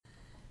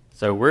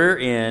So we're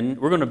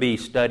going to be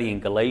studying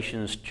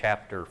Galatians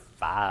chapter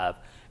 5.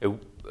 A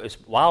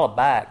while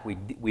back,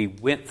 we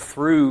went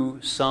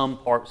through some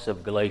parts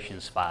of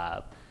Galatians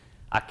 5.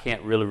 I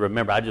can't really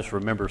remember. I just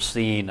remember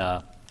seeing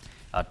a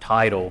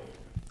title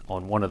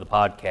on one of the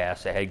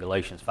podcasts that had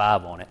Galatians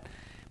 5 on it.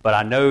 But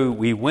I know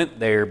we went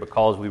there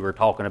because we were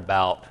talking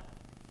about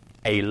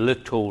a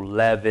little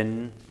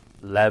leaven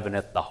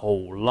leaveneth the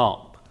whole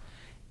lump.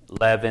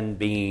 Leaven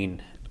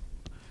being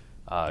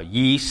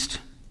yeast,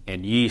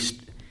 and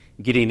yeast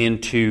getting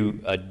into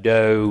a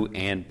dough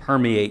and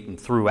permeating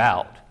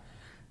throughout.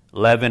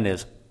 Leaven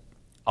is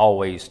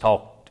always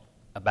talked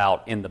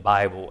about in the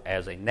Bible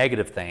as a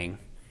negative thing,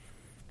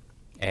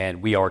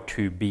 and we are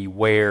to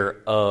beware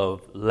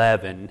of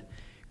leaven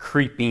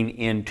creeping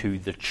into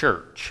the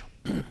church.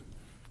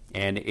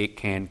 And it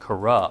can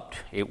corrupt.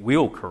 It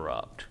will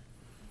corrupt.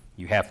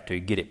 You have to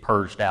get it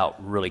purged out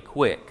really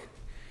quick,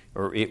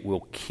 or it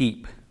will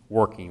keep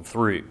working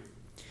through.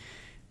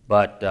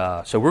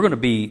 But so we're going to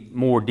be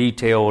more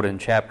detailed in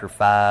chapter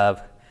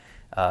 5.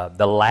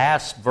 The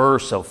last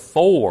verse of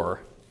 4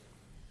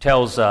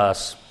 tells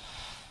us,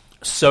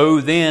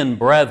 "So then,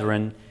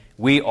 brethren,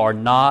 we are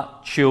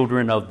not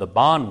children of the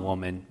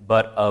bondwoman,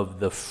 but of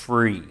the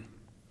free."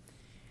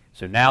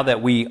 So now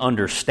that we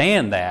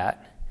understand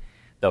that,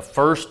 the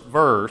first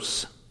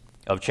verse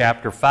of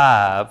chapter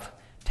 5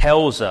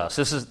 tells us,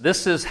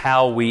 this is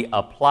how we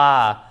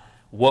apply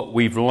what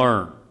we've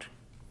learned.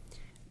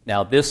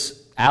 Now, this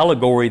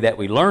allegory that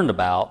we learned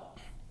about,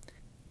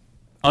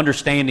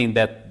 understanding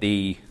that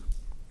the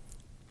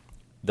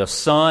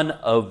son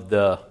of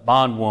the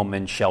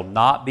bondwoman shall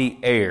not be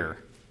heir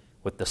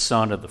with the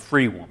son of the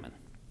free woman.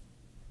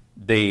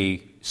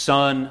 The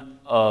son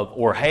of,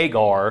 or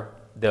Hagar,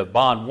 the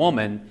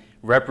bondwoman,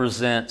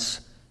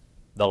 represents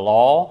the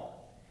law,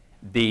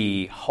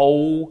 the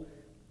whole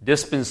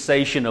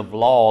dispensation of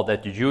law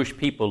that the Jewish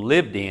people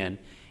lived in,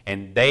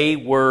 and they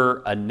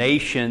were a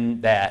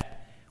nation that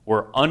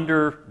were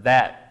under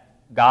that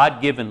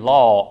God-given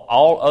law.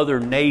 All other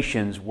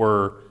nations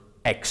were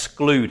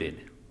excluded.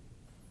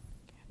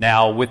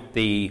 Now, with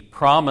the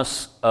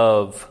promise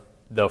of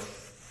the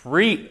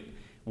free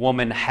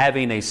woman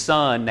having a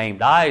son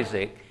named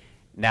Isaac,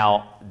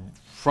 now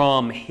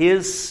from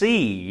his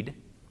seed,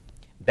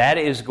 that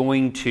is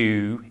going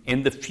to,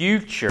 in the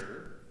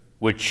future,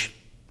 which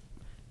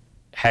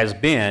has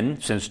been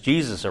since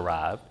Jesus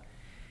arrived,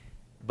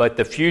 but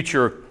the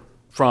future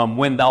from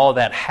when all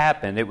that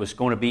happened, it was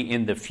going to be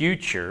in the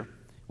future,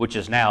 which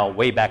is now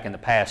way back in the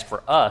past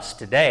for us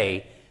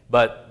today,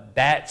 but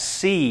that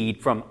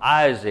seed from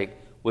Isaac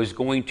was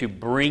going to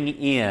bring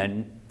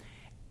in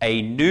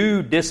a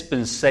new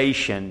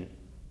dispensation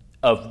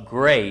of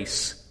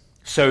grace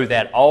so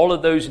that all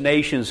of those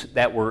nations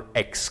that were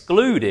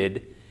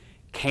excluded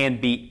can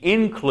be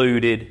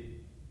included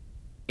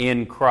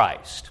in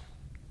Christ,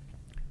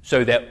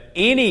 so that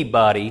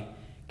anybody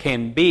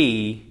can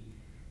be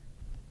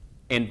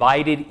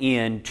invited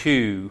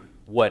into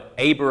what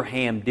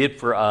Abraham did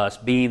for us,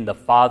 being the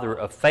father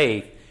of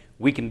faith.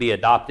 We can be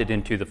adopted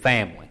into the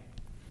family.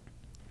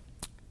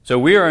 So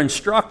we are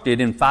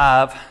instructed in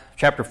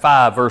chapter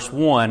 5, verse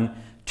 1,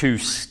 to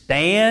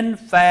stand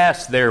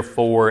fast,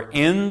 therefore,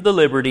 in the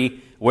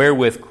liberty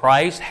wherewith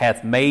Christ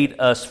hath made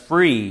us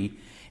free,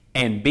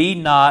 and be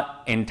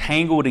not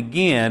entangled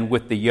again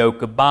with the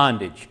yoke of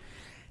bondage.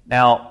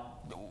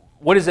 Now,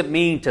 what does it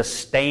mean to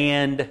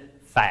stand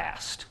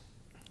fast?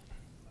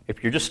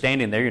 If you're just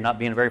standing there, you're not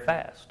being very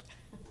fast.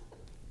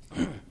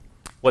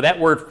 Well, that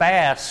word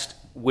fast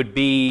would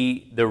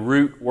be the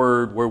root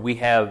word where we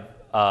have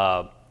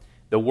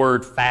the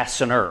word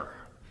fastener.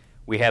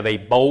 We have a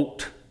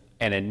bolt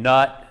and a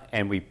nut,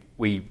 and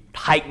we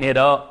tighten it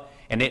up,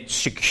 and it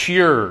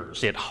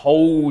secures, it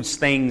holds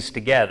things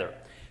together.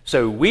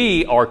 So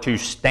we are to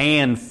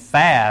stand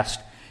fast,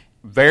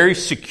 very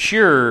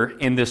secure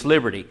in this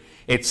liberty.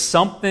 It's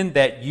something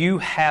that you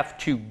have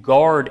to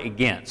guard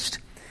against.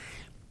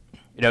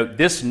 You know,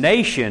 this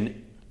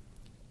nation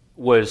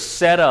was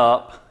set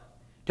up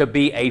to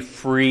be a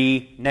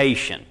free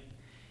nation.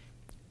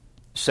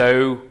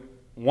 So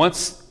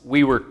once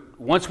we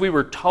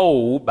were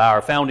told by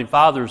our founding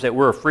fathers that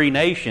we're a free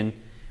nation,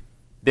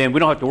 then we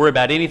don't have to worry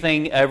about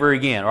anything ever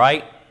again,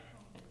 right?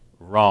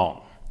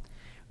 Wrong.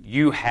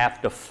 You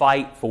have to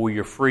fight for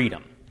your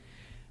freedom.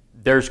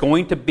 There's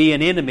going to be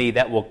an enemy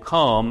that will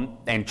come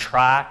and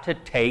try to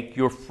take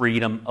your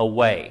freedom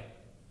away.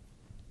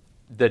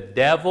 The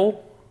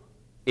devil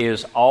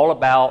is all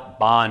about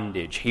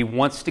bondage. He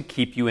wants to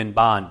keep you in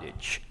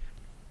bondage.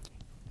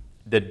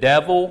 The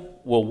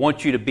devil will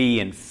want you to be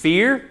in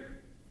fear.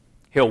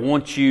 He'll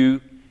want you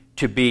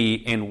to be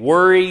in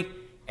worry,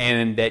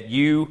 and that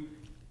you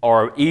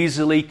are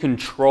easily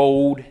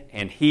controlled,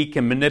 and he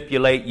can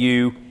manipulate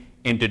you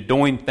into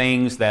doing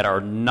things that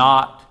are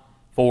not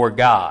for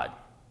God.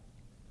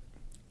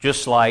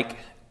 Just like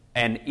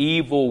an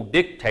evil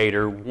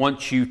dictator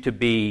wants you to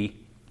be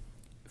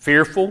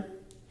fearful.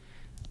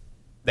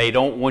 They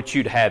don't want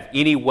you to have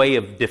any way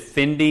of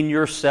defending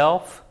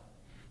yourself.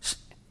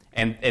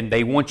 and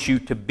they want you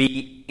to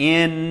be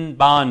in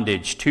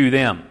bondage to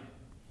them.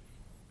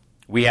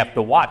 We have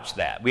to watch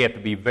that. We have to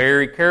be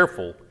very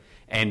careful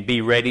and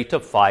be ready to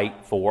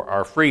fight for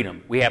our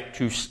freedom. We have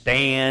to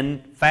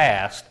stand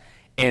fast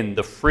in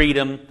the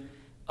freedom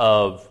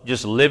of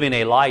just living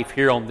a life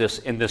here in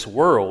this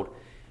world,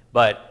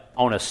 but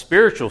on a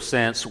spiritual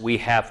sense, we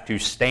have to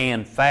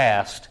stand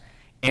fast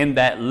in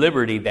that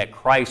liberty that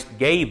Christ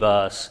gave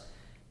us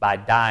by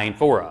dying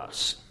for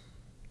us.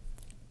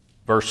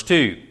 Verse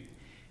 2,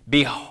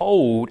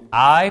 Behold,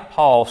 I,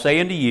 Paul, say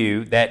unto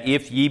you, that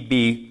if ye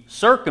be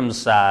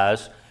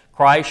circumcised,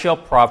 Christ shall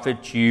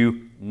profit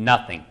you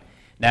nothing.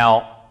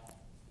 Now,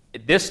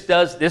 this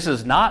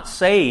is not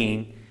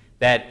saying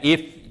that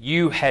if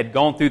you had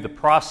gone through the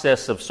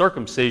process of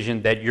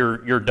circumcision that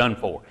you're done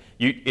for.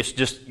 It's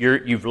just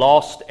you've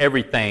lost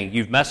everything.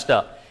 You've messed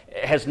up.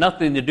 It has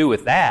nothing to do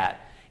with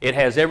that. It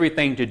has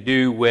everything to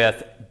do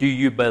with, do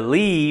you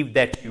believe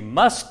that you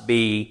must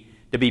be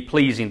to be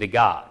pleasing to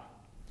God?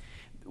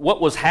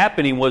 What was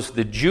happening was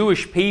the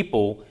Jewish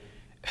people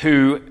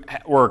who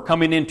were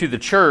coming into the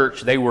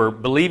church, they were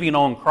believing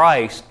on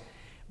Christ.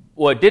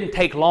 Well, it didn't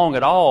take long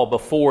at all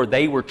before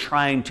they were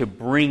trying to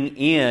bring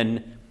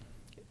in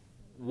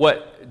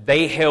what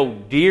they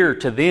held dear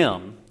to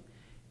them,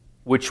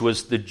 which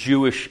was the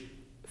Jewish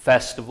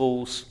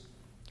festivals,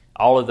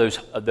 all of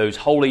those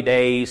holy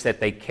days that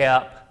they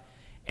kept,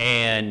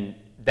 and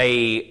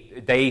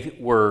they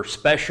were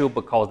special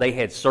because they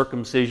had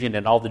circumcision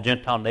and all the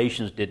Gentile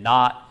nations did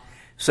not.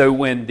 So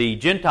when the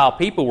Gentile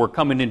people were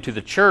coming into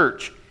the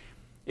church,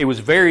 it was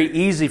very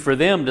easy for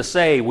them to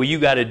say, well, you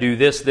got to do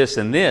this, this,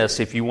 and this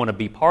if you want to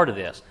be part of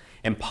this.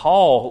 And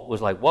Paul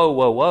was like, whoa,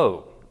 whoa,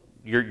 whoa,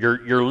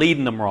 you're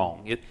leading them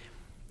wrong.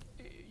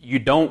 You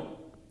don't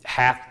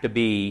have to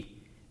be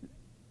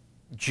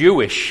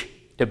Jewish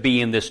to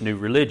be in this new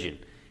religion.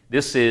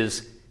 This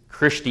is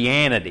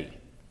Christianity.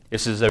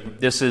 This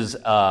is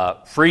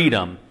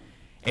freedom.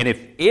 And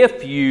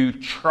if you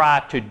try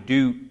to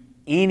do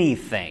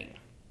anything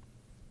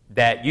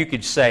that you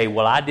could say,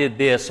 well, I did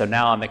this, so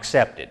now I'm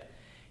accepted,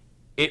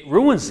 it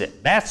ruins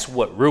it. That's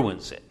what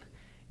ruins it.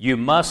 You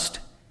must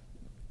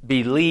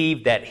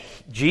believe that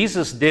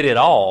Jesus did it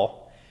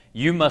all.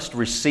 You must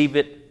receive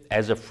it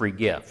as a free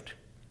gift.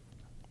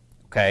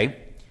 Okay?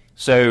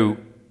 So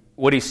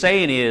what he's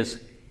saying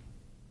is,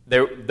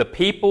 the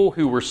people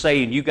who were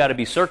saying you got to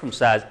be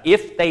circumcised,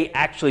 if they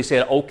actually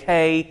said,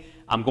 okay,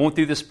 I'm going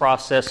through this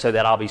process so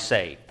that I'll be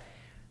saved,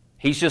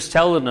 he's just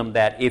telling them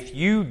that if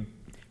you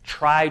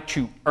try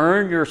to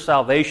earn your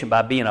salvation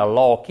by being a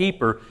law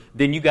keeper,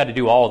 then you got to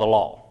do all the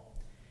law.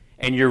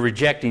 And you're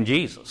rejecting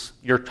Jesus.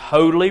 You're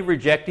totally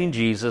rejecting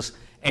Jesus,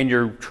 and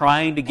you're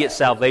trying to get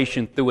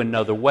salvation through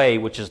another way,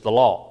 which is the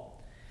law.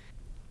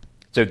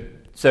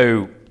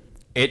 So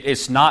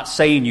it's not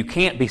saying you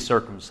can't be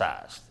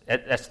circumcised.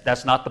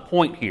 That's not the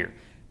point here.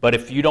 But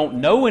if you don't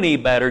know any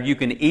better, you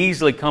can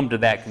easily come to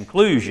that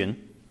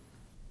conclusion.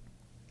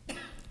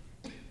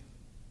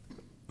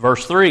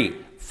 Verse 3,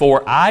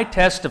 For I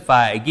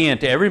testify again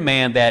to every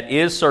man that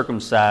is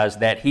circumcised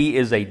that he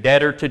is a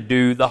debtor to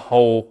do the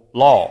whole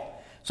law.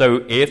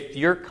 So if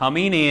you're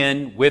coming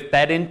in with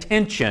that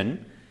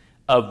intention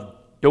of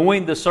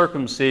doing the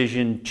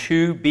circumcision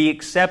to be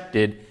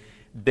accepted,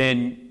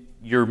 then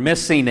you're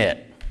missing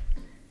it.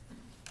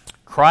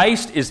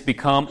 Christ is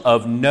become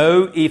of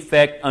no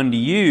effect unto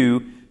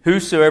you,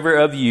 whosoever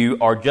of you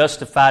are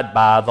justified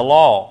by the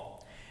law.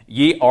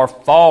 Ye are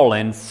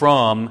fallen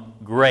from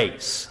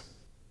grace.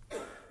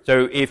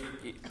 So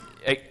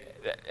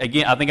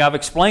again, I think I've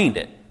explained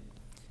it.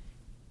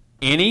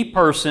 Any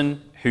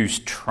person who's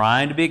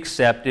trying to be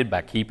accepted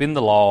by keeping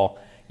the law,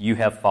 you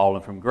have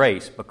fallen from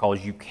grace,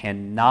 because you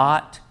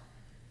cannot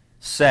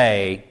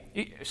say...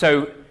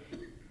 So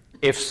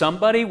if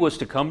somebody was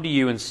to come to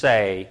you and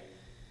say,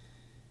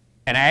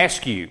 and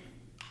ask you,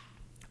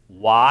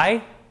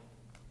 why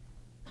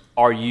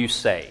are you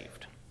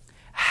saved?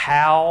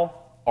 How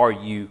are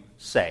you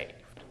saved?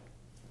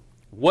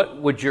 What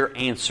would your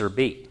answer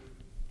be?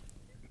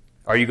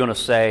 Are you going to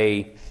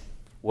say,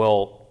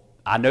 well,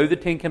 I know the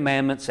Ten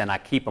Commandments and I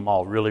keep them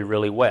all really,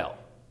 really well?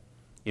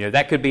 You know,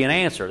 that could be an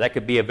answer. That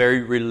could be a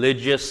very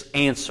religious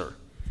answer.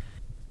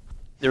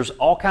 There's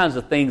all kinds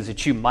of things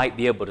that you might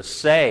be able to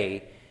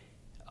say.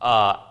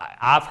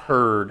 I've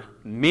heard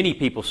many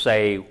people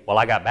say, well,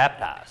 I got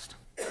baptized.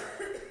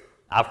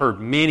 I've heard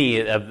many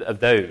of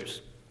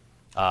those.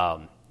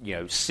 And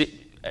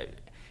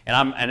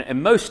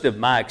most of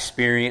my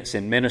experience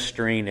in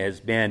ministering has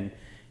been,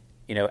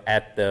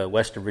 at the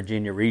Western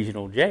Virginia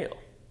Regional Jail.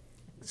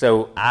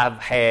 So I've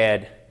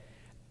had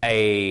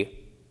a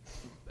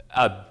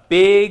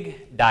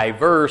big,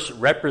 diverse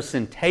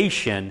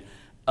representation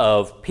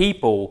of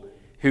people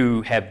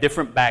who have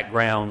different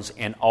backgrounds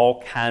and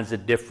all kinds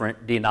of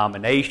different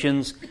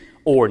denominations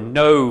or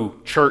no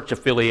church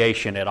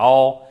affiliation at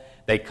all.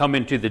 They come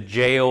into the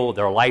jail,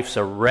 their life's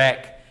a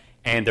wreck,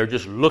 and they're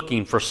just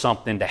looking for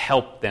something to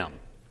help them.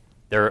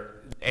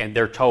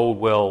 They're told,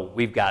 well,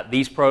 we've got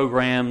these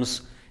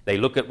programs. They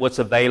look at what's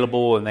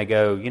available and they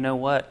go, you know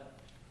what?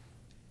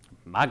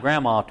 my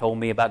grandma told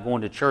me about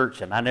going to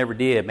church and I never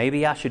did.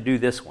 Maybe I should do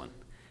this one.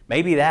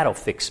 Maybe that'll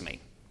fix me.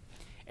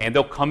 And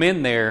they'll come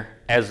in there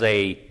as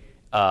it's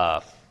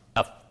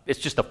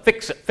just a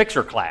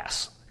fixer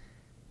class.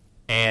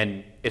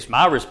 And it's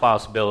my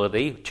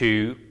responsibility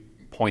to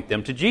point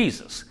them to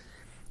Jesus.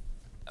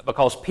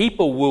 Because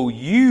people will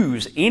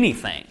use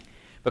anything.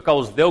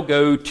 Because they'll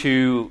go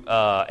to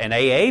an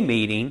AA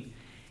meeting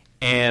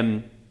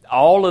and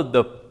all of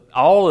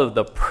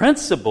the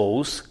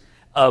principles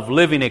of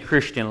living a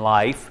Christian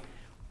life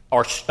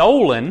are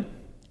stolen,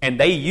 and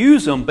they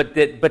use them, but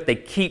they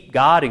keep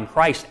God and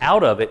Christ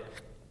out of it,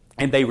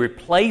 and they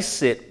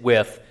replace it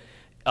with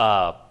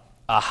a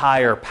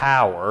higher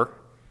power,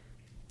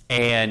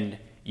 and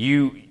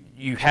you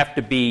have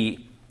to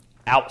be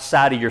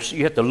outside of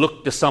you have to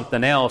look to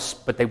something else,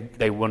 but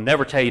they will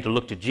never tell you to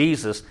look to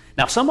Jesus.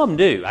 Now, some of them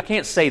do. I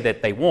can't say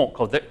that they won't,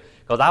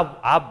 because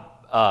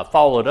I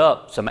followed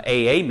up some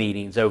AA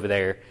meetings over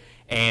there,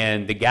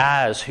 and the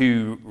guys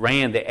who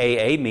ran the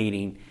AA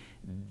meeting,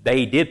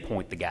 they did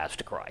point the guys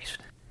to Christ.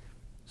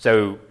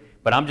 So,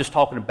 but I'm just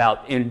talking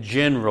about in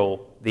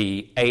general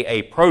the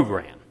AA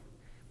program.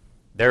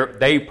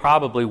 They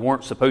probably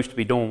weren't supposed to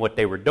be doing what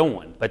they were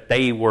doing, but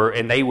they were,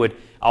 and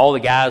all the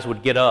guys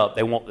would get up.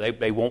 They won't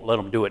let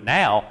them do it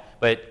now,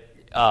 but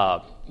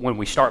when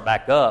we start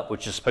back up,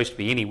 which is supposed to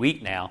be any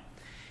week now,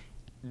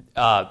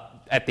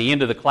 at the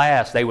end of the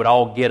class, they would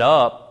all get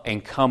up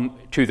and come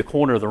to the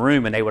corner of the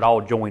room, and they would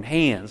all join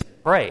hands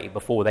and pray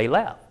before they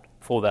left,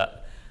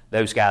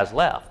 those guys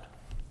left.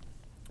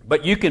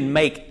 But you can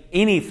make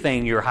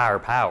anything your higher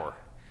power.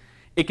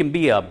 It can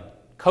be a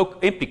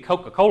empty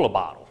Coca-Cola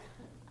bottle.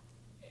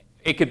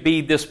 It could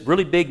be this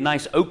really big,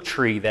 nice oak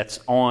tree that's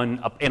in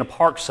a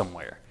park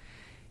somewhere.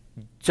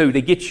 So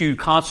they get you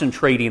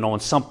concentrating on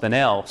something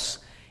else,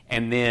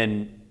 and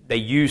then they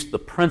use the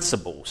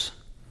principles.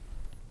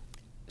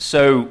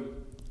 So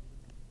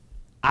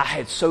I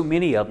had so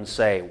many of them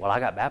say, well, I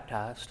got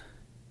baptized.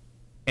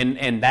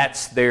 And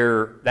that's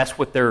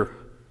what they're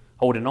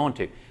holding on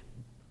to.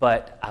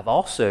 But I've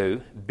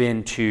also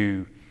been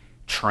to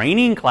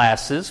training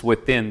classes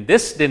within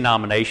this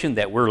denomination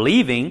that we're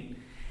leaving,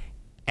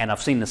 and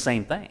I've seen the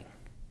same thing.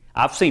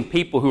 I've seen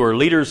people who are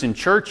leaders in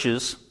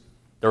churches,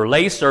 they're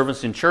lay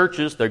servants in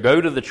churches, they go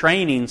to the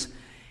trainings,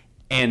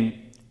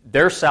 and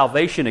their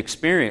salvation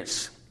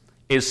experience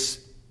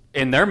is,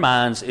 in their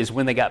minds, is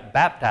when they got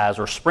baptized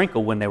or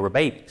sprinkled when they were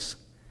babies.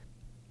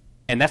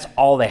 And that's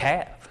all they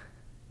have.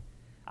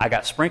 I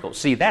got sprinkled.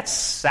 See, that's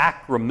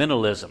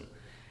sacramentalism.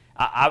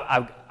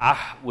 I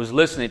was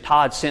listening,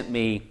 Todd sent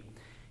me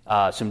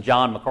some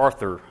John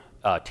MacArthur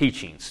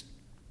teachings.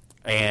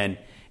 And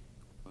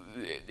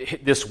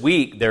this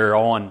week they're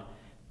on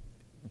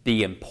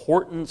the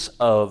importance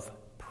of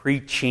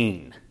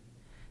preaching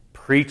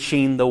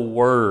the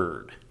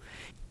word.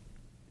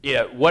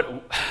 Yeah,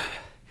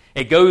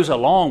 it goes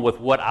along with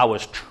what I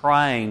was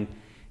trying.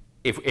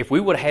 If we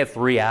would have had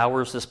 3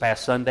 hours this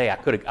past Sunday, I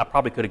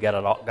probably could have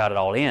got it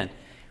all in.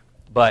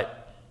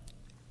 But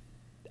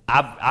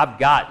I've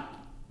got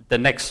the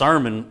next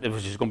sermon,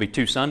 which is going to be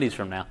 2 Sundays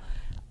from now.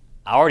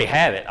 I already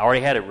have it. I already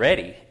had it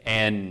ready,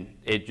 and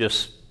we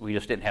just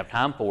didn't have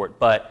time for it.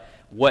 But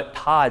what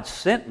Todd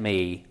sent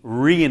me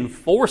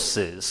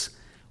reinforces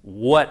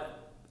what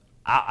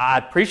I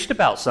preached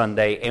about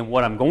Sunday and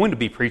what I'm going to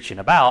be preaching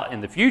about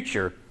in the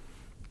future.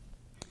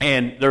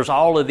 And there's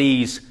all of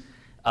these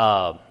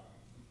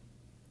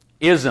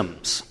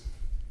isms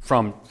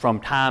from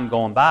time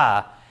gone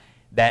by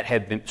that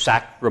have been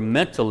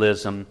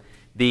sacramentalism.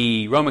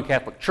 The Roman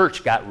Catholic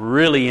Church got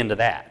really into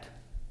that.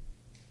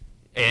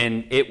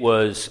 And it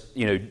was,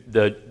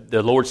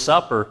 the Lord's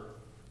Supper,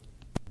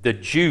 the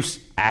juice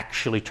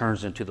actually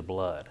turns into the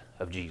blood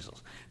of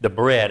Jesus. The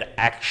bread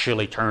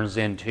actually turns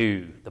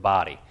into the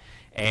body.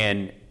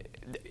 And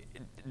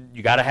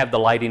you got to have the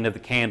lighting of the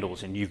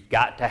candles, and you've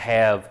got to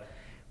have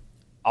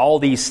all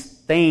these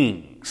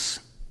things,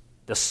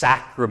 the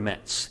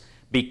sacraments,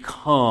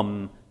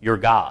 become your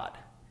God.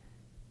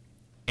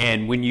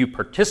 And when you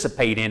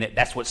participate in it,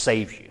 that's what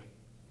saves you.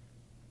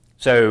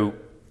 So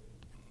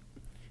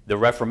the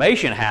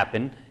Reformation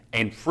happened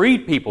and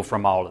freed people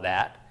from all of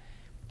that,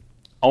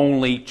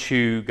 only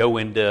to go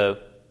into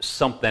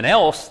something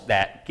else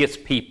that gets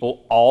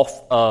people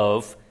off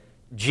of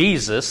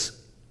Jesus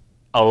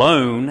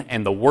alone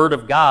and the Word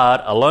of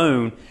God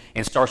alone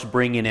and starts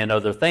bringing in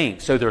other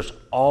things. So there's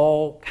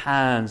all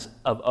kinds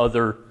of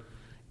other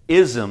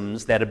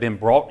isms that have been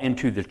brought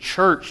into the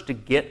church to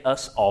get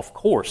us off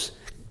course.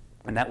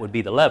 And that would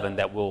be the leaven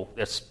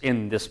that's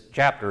in this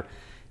chapter.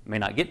 I may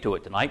not get to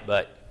it tonight,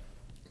 but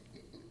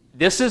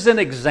this is an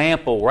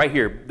example right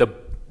here.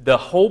 The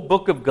whole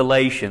book of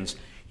Galatians,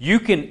 you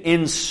can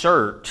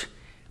insert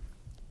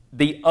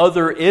the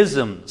other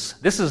isms.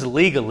 This is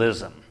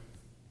legalism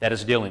that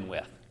it's dealing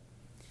with.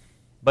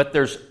 But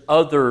there's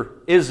other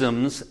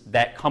isms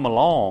that come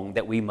along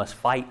that we must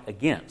fight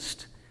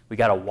against. We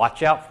got to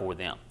watch out for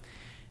them.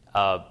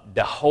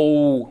 The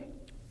whole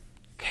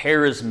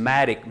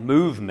charismatic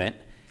movement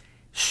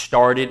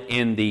started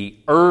in the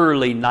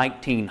early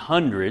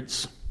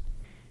 1900s,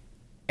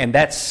 And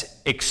that's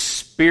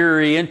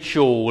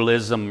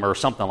experientialism or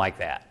something like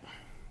that.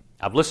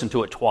 I've listened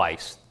to it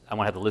twice. I'm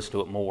going to have to listen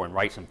to it more and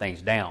write some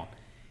things down.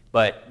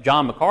 But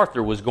John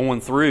MacArthur was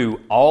going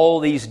through all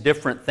these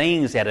different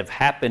things that have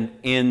happened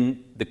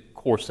in the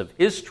course of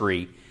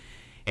history,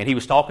 and he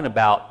was talking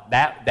about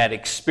that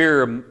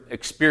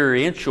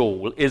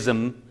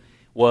experientialism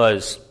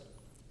was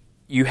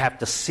you have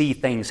to see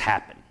things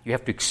happen. You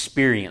have to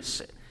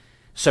experience it.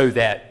 So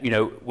that,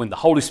 when the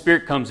Holy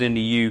Spirit comes into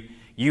you,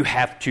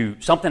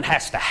 something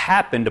has to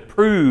happen to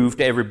prove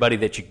to everybody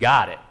that you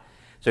got it.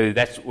 So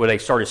that's where they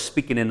started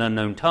speaking in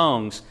unknown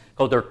tongues,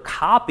 because they're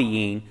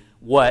copying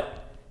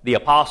what the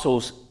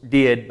apostles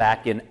did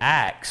back in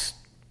Acts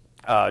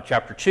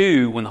chapter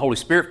 2. When the Holy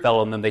Spirit fell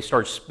on them, they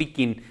started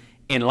speaking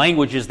in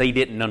languages they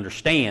didn't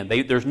understand.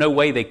 There's no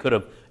way they could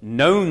have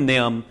known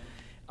them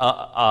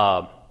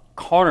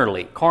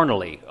carnally,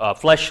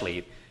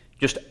 fleshly.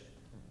 Just,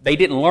 they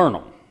didn't learn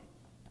them.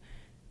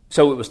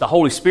 So it was the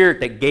Holy Spirit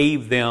that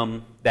gave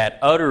them that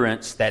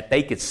utterance that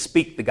they could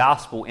speak the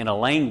gospel in a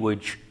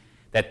language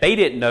that they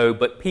didn't know,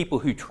 but people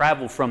who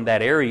traveled from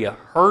that area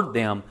heard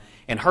them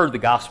and heard the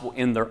gospel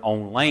in their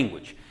own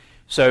language.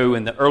 So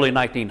in the early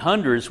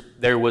 1900s,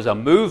 there was a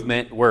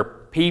movement where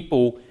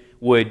people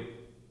would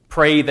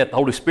pray that the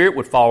Holy Spirit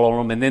would fall on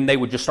them, and then they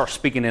would just start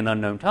speaking in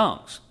unknown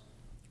tongues,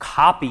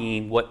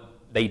 copying what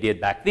they did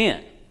back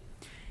then.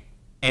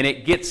 And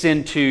it gets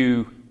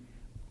into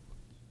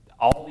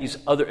all these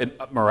other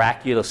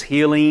miraculous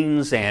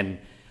healings and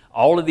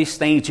all of these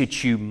things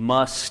that you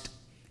must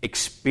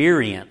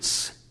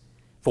experience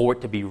for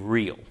it to be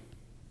real.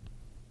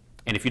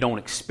 And if you don't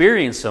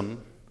experience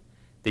them,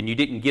 then you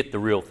didn't get the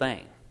real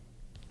thing.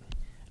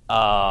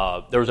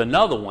 There's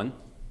another one,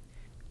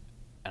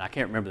 and I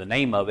can't remember the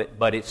name of it,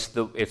 but it's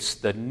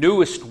the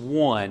newest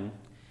one,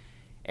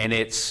 and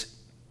it's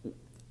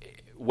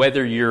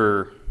whether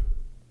you're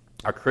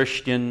a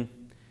Christian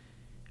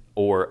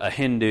or a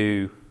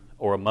Hindu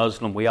or a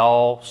Muslim, we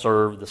all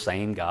serve the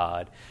same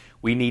God.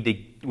 We need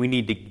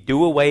to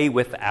do away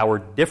with our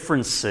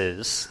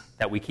differences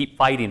that we keep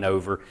fighting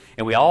over,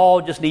 and we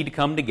all just need to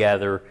come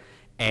together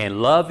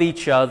and love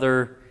each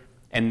other,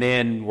 and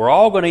then we're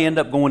all going to end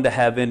up going to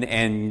heaven,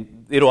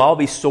 and it'll all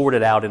be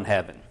sorted out in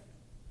heaven.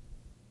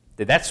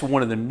 That's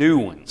one of the new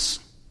ones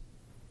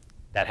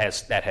that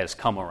has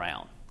come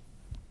around,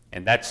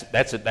 and that's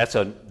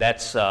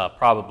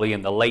probably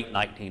in the late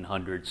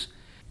 1900s.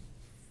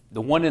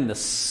 The one in the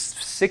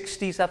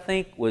 60s, I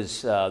think,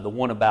 was the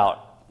one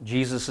about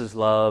Jesus'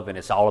 love, and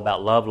it's all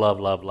about love, love,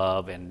 love,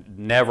 love, and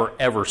never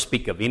ever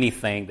speak of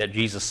anything that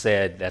Jesus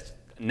said that's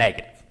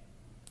negative.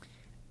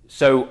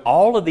 So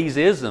all of these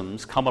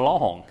isms come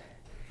along,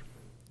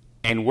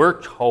 and we're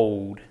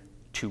told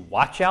to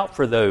watch out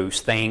for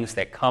those things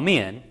that come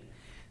in,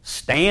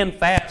 stand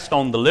fast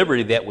on the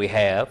liberty that we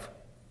have,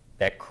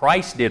 that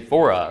Christ did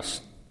for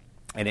us,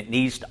 and it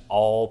needs to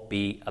all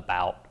be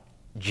about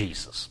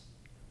Jesus,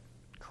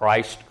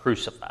 Christ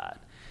crucified.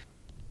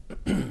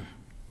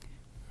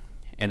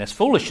 And it's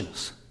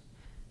foolishness.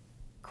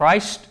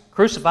 Christ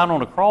crucified on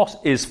the cross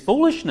is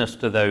foolishness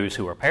to those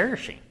who are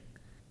perishing.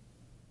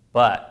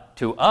 But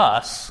to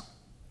us,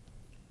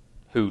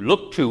 who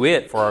look to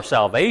it for our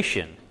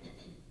salvation,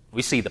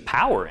 we see the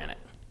power in it.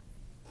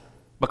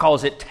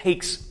 Because it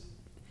takes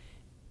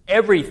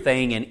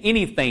everything and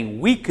anything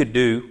we could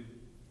do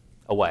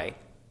away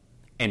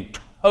and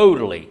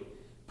totally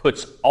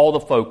puts all the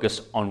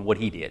focus on what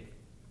He did.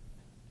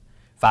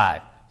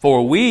 5.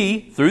 For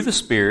we, through the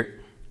Spirit,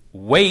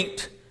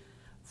 wait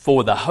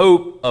for the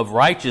hope of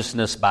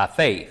righteousness by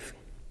faith.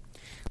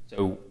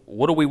 So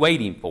what are we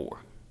waiting for?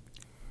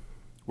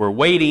 We're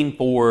waiting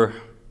for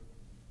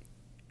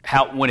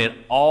when it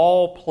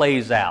all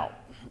plays out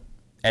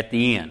at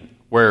the end,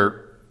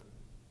 where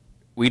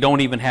we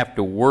don't even have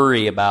to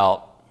worry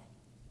about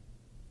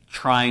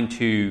trying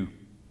to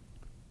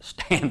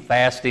stand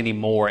fast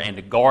anymore and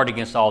to guard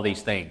against all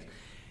these things.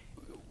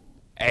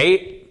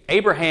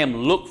 Abraham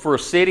looked for a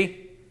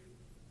city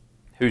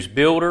whose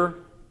builder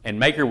and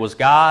maker was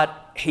God.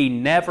 He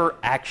never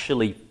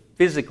actually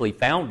physically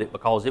found it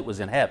because it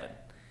was in heaven.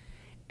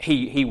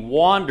 He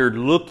wandered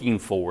looking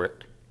for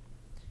it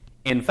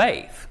in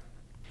faith.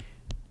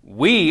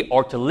 We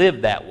are to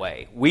live that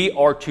way. We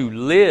are to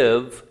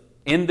live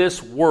in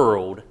this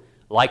world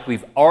like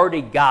we've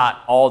already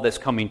got all that's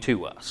coming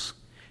to us.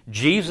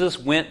 Jesus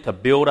went to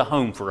build a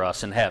home for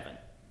us in heaven,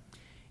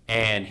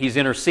 and He's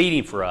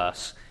interceding for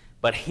us,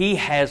 but He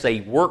has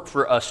a work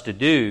for us to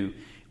do.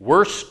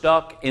 We're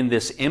stuck in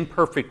this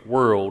imperfect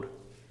world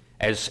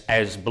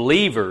as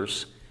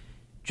believers,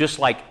 just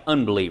like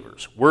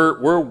unbelievers.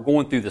 We're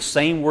going through the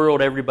same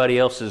world everybody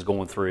else is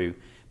going through,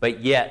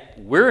 but yet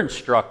we're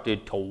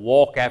instructed to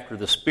walk after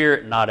the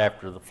Spirit, not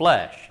after the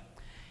flesh.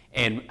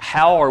 And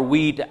how are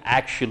we to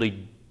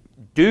actually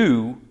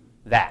do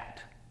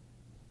that?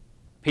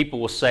 People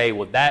will say,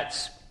 well,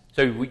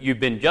 so you've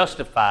been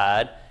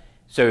justified,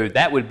 so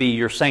that would be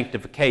your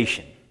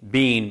sanctification,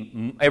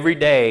 being every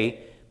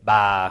day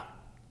by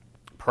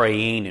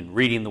praying and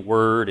reading the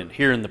Word and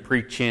hearing the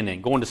preaching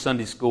and going to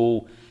Sunday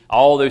school,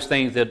 all those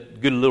things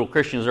that good little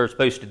Christians are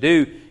supposed to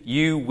do,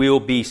 you will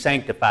be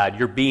sanctified.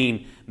 You're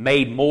being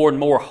made more and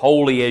more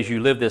holy as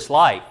you live this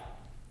life.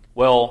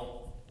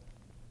 Well,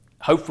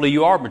 hopefully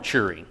you are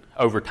maturing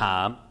over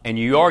time, and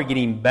you are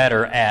getting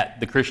better at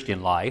the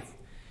Christian life.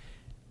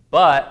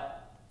 But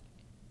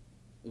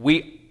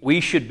we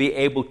should be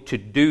able to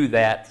do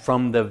that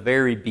from the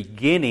very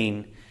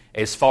beginning,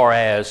 as far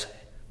as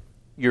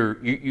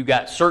you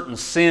got certain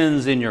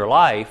sins in your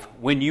life.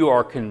 When you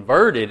are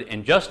converted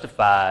and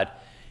justified,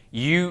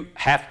 you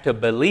have to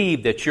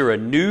believe that you're a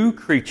new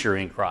creature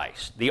in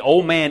Christ. The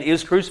old man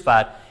is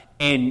crucified,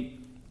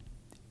 and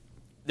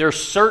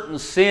there's certain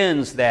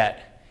sins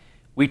that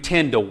we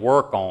tend to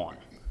work on.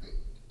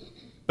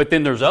 But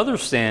then there's other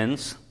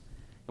sins,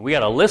 and we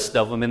got a list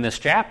of them in this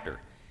chapter,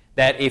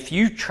 that if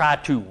you try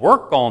to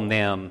work on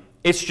them,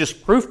 it's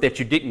just proof that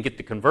you didn't get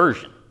the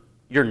conversion.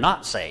 You're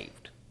not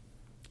saved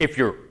if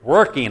you're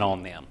working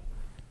on them.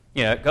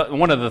 You know,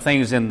 one of the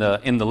things in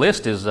the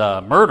list is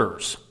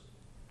murders.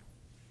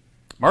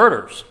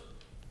 Murders.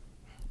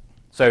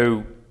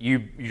 So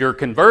you're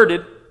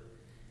converted,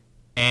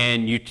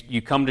 and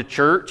you come to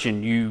church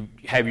and you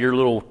have your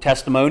little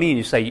testimony, and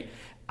you say,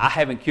 I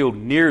haven't killed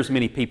near as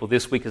many people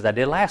this week as I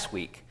did last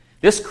week.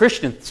 This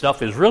Christian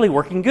stuff is really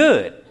working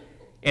good.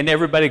 And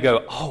everybody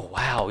go, oh,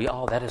 wow,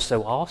 oh, that is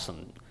so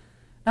awesome.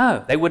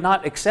 No, they would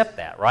not accept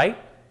that, right?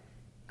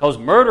 Because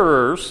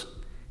murderers,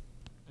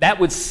 that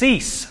would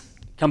cease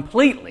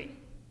completely.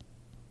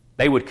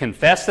 They would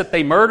confess that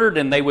they murdered,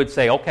 and they would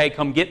say, okay,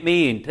 come get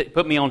me and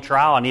put me on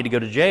trial. I need to go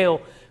to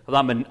jail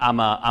because I'm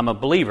a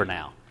believer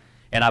now,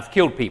 and I've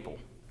killed people.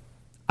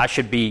 I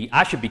should be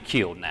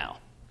killed now.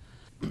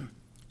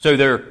 So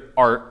there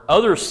are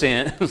other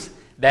sins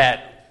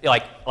that,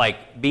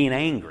 like being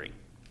angry.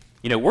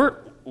 You know,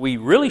 we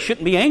really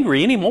shouldn't be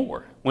angry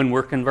anymore when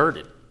we're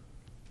converted.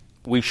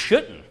 We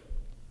shouldn't.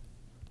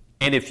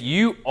 And if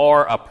you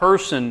are a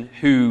person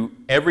who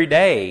every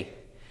day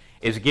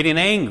is getting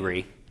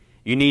angry,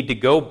 you need to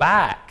go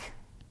back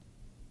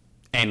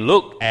and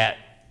look at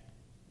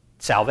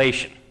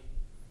salvation,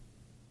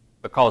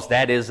 because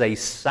that is a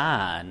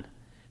sign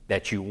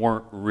that you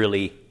weren't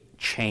really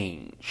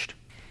changed.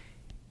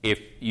 If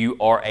you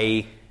are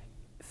a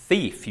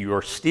thief, you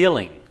are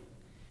stealing.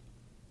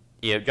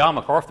 You know, John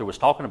MacArthur was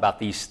talking about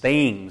these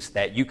things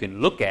that you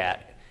can look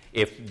at.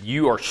 If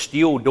you are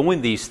still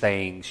doing these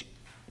things,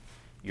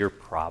 you're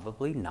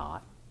probably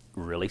not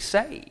really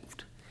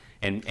saved.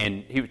 And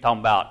he was talking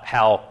about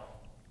how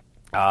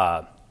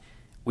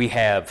we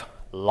have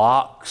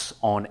locks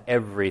on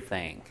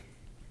everything.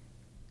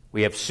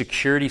 We have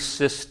security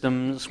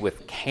systems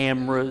with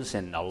cameras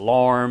and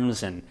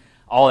alarms and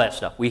all that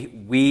stuff.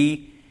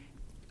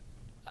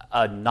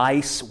 A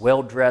nice,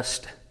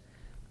 well-dressed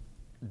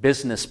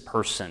business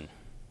person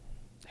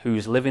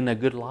who's living a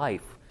good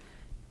life,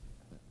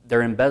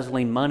 they're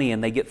embezzling money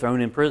and they get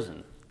thrown in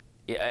prison.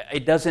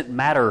 It doesn't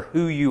matter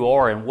who you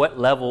are and what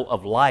level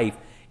of life.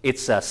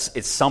 It's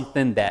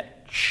something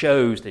that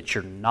shows that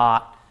you're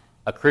not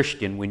a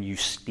Christian when you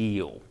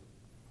steal.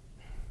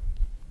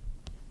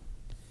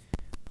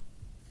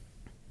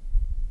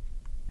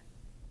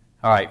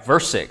 All right,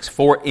 verse 6.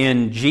 For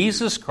in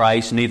Jesus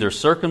Christ neither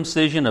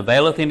circumcision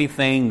availeth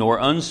anything, nor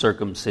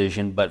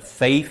uncircumcision, but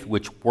faith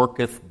which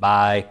worketh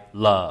by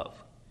love.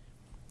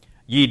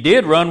 Ye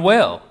did run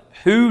well.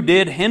 Who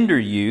did hinder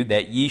you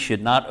that ye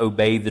should not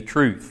obey the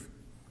truth?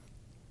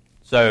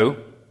 So,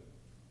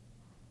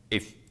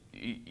 if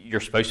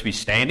you're supposed to be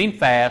standing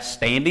fast,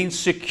 standing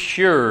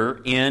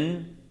secure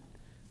in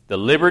the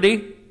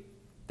liberty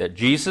that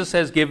Jesus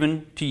has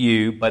given to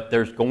you, but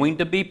there's going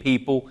to be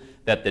people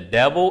that the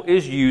devil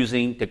is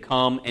using to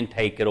come and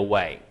take it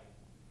away.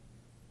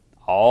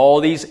 All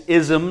these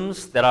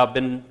isms that I've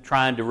been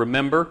trying to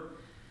remember,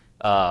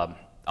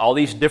 all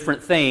these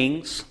different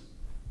things,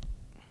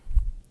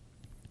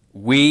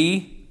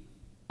 we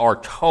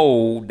are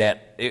told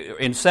that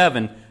in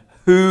 7,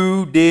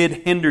 who did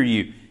hinder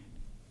you?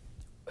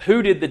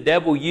 Who did the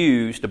devil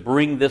use to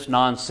bring this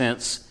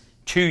nonsense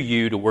to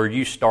you to where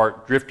you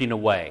start drifting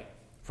away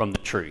from the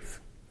truth?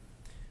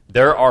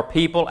 There are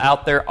people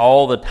out there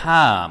all the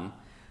time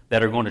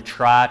that are going to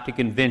try to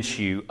convince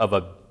you of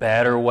a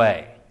better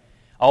way.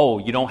 Oh,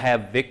 you don't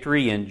have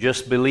victory in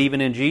just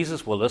believing in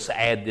Jesus? Well, let's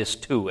add this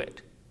to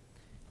it.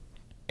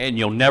 And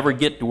you'll never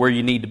get to where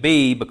you need to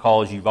be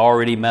because you've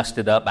already messed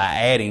it up by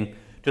adding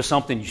to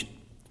something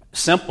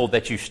simple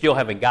that you still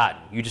haven't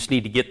gotten. You just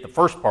need to get the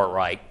first part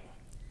right.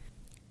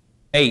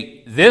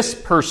 8, this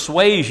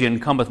persuasion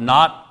cometh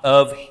not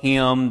of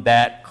him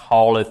that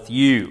calleth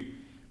you.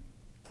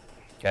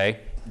 Okay?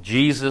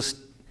 Jesus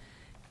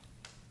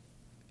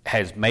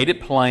has made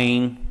it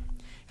plain,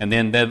 and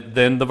then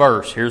the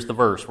verse. Here's the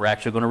verse. We're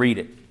actually going to read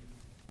it.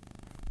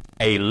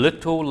 A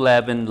little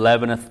leaven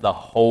leaveneth the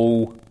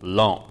whole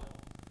lump.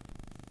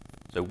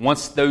 So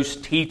once those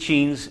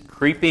teachings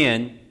creep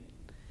in,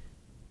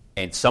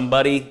 and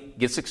somebody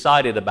gets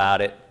excited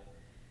about it,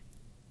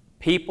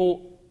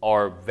 people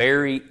are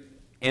very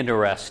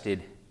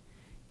interested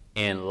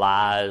in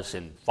lies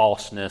and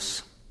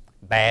falseness,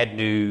 bad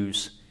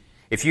news.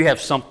 If you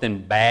have something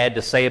bad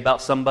to say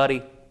about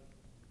somebody,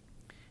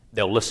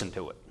 they'll listen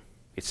to it.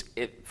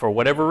 For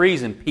whatever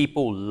reason,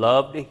 people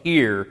love to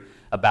hear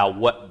about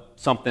what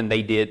something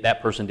that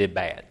person did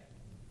bad.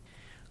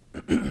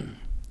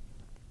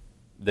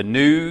 The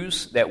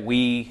news that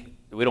we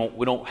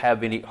don't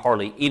have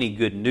hardly any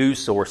good news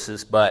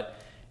sources, but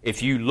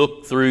if you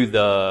look through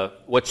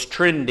what's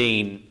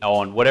trending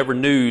on whatever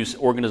news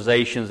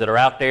organizations that are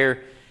out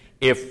there,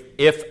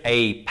 if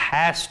a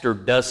pastor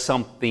does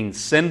something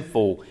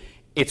sinful,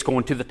 it's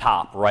going to the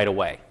top right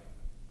away.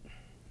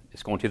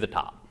 It's going to the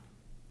top.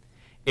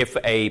 If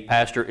a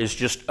pastor is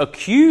just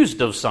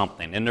accused of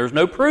something and there's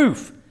no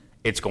proof,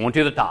 it's going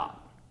to the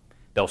top.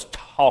 They'll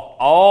talk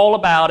all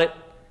about it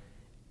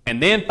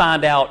and then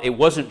find out it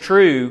wasn't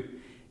true.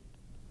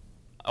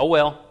 Oh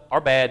well,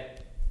 our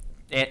bad.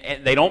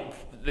 And they don't.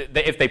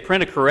 If they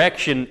print a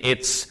correction,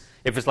 if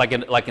it's like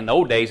in the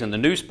old days in the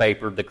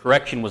newspaper, the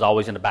correction was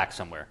always in the back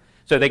somewhere.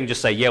 So they can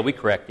just say, yeah, we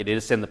corrected it.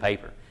 It's in the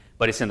paper,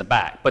 but it's in the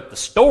back. But the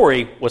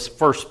story was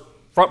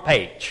front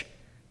page.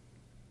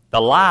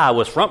 The lie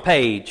was front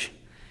page,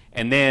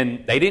 and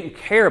then they didn't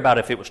care about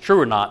if it was true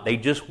or not. They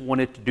just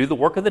wanted to do the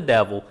work of the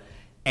devil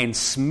and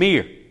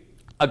smear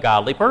a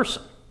godly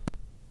person.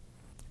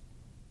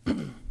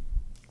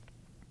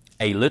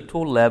 A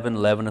little leaven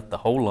leaveneth the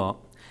whole lump.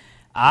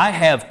 I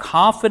have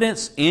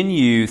confidence in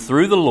you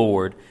through the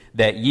Lord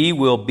that ye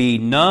will be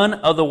none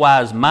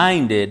otherwise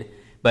minded,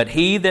 but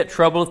he that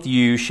troubleth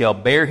you shall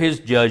bear his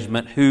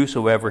judgment,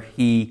 whosoever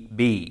he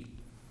be.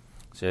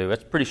 So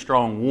that's a pretty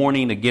strong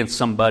warning against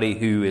somebody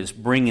who is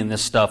bringing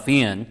this stuff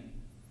in.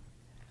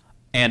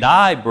 And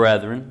I,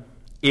 brethren,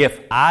 if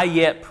I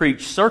yet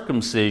preach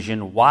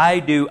circumcision, why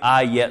do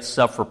I yet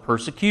suffer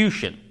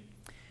persecution?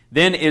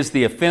 Then is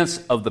the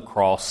offense of the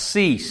cross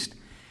ceased.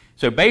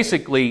 So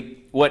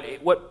basically,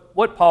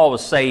 what Paul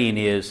was saying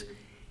is,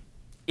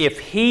 if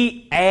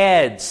he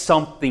adds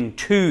something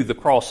to the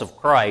cross of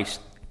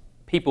Christ,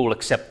 people will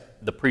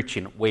accept the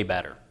preaching way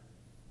better.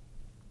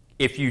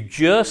 If you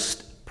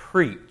just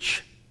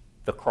preach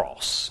the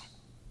cross,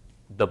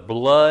 the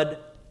blood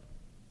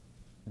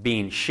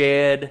being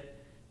shed,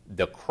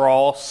 the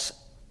cross,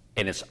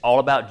 and it's all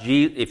about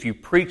Jesus, if you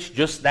preach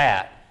just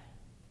that,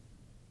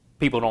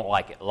 people don't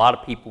like it. A lot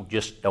of people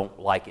just don't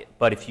like it.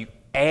 But if you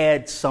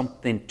add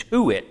something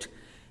to it,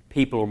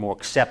 people are more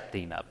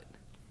accepting of it.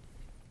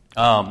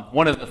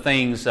 One of the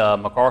things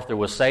MacArthur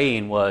was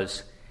saying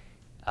was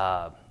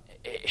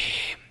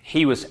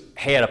he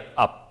had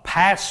a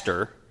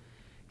pastor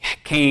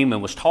came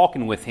and was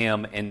talking with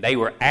him, and they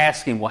were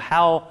asking, well,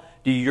 how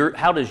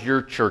does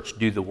your church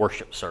do the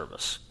worship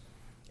service?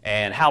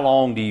 And how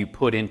long do you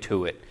put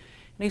into it?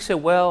 And he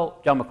said,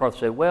 John MacArthur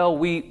said,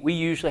 we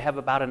usually have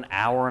about an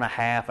hour and a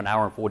half, an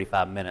hour and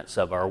 45 minutes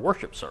of our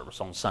worship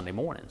service on Sunday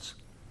mornings.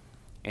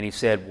 And he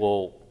said,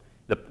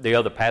 the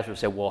other pastor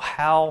said, well,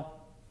 how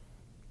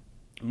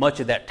much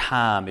of that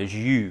time is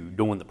you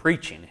doing the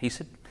preaching? He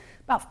said,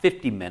 about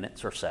 50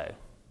 minutes or so,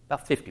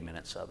 about 50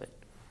 minutes of it.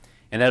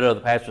 And that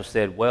other pastor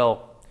said,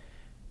 well,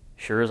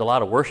 sure is a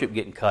lot of worship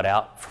getting cut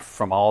out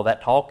from all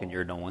that talking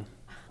you're doing.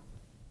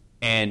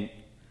 And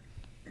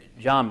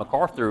John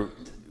MacArthur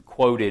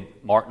quoted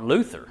Martin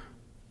Luther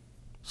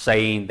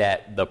saying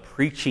that the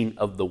preaching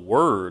of the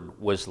word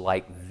was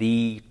like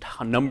the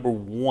number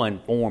one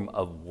form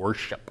of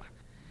worship,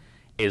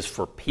 is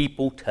for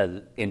people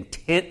to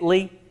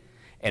intently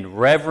and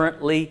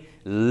reverently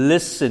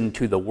listen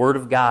to the word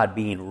of God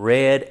being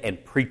read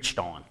and preached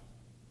on.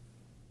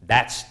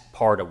 That's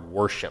part of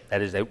worship.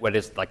 That is what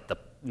is like the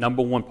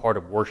number one part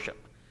of worship,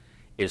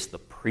 is the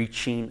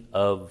preaching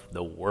of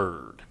the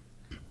word.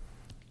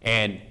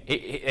 And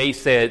he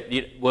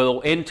said,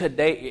 well, in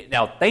today,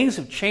 now things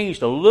have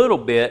changed a little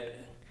bit.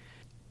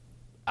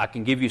 I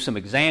can give you some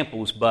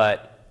examples,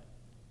 but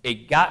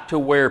it got to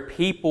where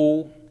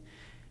people,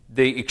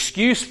 the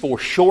excuse for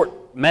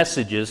short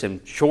messages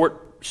and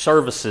short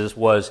services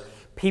was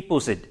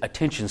people's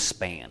attention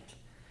span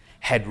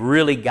had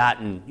really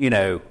gotten,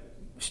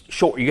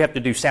 short. You have to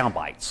do sound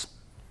bites.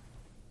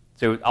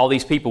 So all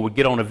these people would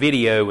get on a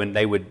video and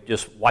they would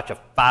just watch a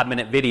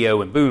 5-minute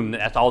video and boom,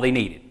 that's all they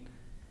needed.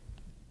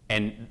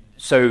 And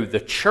so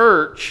the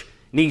church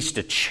needs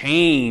to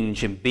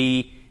change and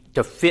be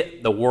to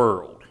fit the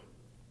world.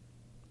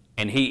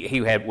 And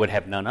he would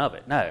have none of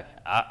it. No,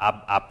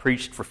 I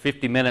preached for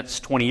 50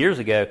 minutes 20 years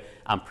ago.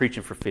 I'm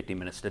preaching for 50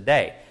 minutes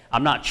today.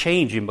 I'm not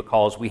changing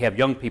because we have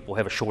young people who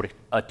have a short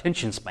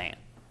attention span.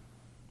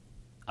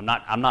 I'm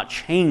not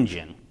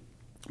changing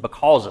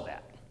because of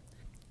that.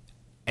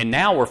 And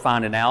now we're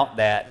finding out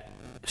that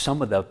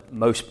some of the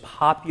most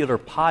popular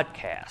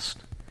podcasts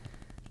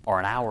are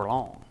an hour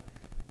long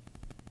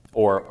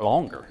or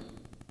longer.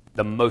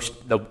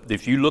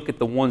 If you look at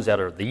the ones that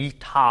are the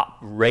top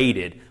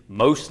rated,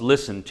 most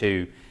listened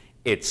to,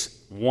 it's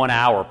 1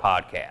 hour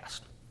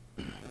podcast,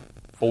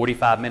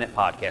 45-minute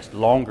podcast.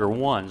 Longer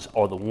ones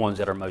are the ones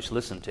that are most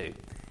listened to.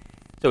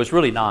 So it's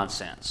really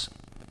nonsense.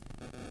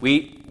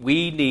 We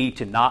need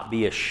to not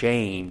be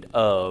ashamed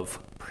of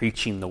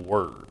preaching the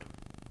word.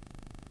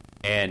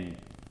 And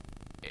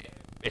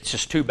it's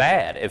just too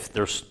bad if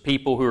there's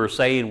people who are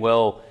saying,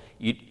 well,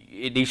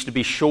 it needs to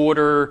be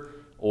shorter,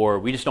 or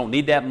we just don't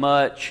need that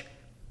much.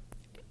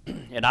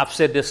 And I've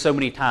said this so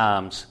many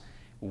times,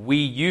 we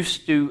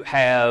used to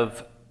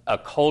have a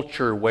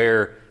culture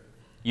where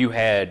you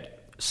had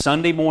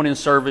Sunday morning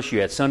service,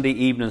 you had Sunday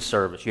evening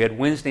service, you had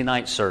Wednesday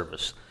night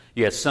service,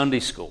 you had Sunday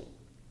school.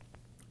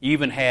 You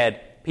even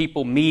had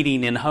people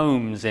meeting in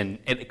homes, and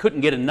it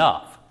couldn't get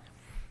enough.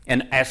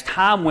 And as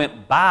time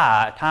went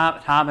by,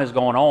 time has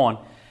gone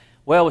on,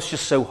 well, it's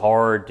just so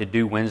hard to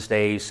do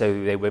Wednesdays,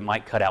 so they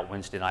might cut out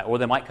Wednesday night, or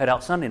they might cut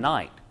out Sunday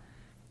night.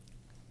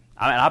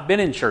 I've been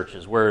in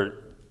churches where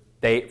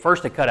they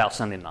cut out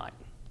Sunday night.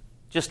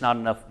 Just not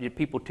enough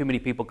people, too many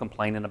people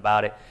complaining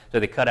about it, so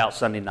they cut out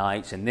Sunday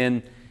nights, and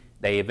then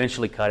they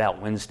eventually cut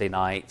out Wednesday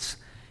nights,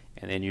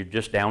 and then you're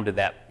just down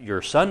to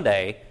your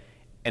Sunday,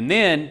 and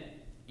then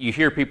you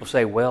hear people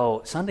say,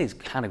 well, Sunday's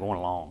kind of going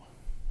along.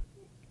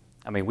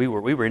 I mean, we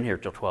were in here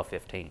till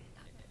 12:15.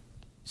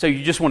 So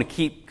you just want to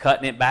keep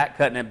cutting it back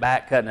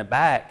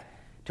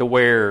to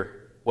where,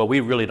 well, we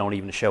really don't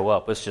even show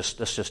up. Let's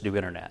just do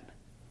internet.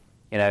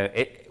 You know,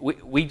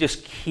 we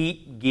just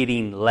keep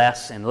getting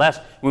less and less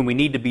when we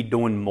need to be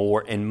doing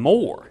more and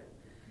more.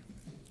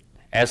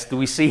 As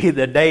we see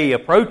the day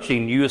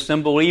approaching, you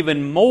assemble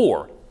even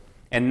more.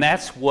 And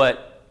that's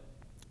what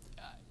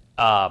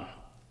I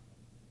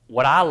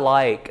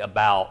like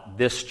about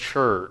this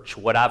church,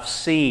 what I've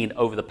seen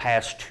over the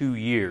past 2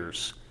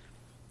 years,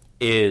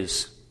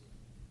 is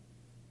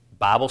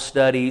Bible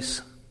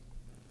studies,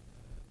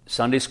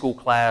 Sunday school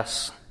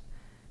class,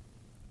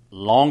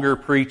 longer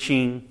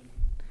preaching,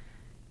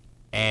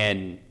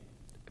 and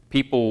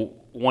people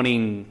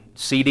wanting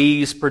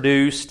CDs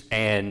produced,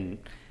 and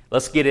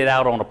let's get it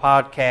out on a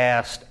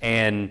podcast.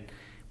 And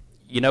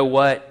you know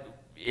what?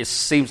 It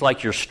seems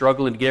like you're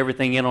struggling to get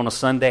everything in on a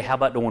Sunday. How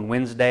about doing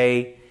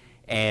Wednesday?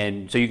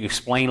 And so you can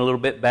explain a little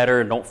bit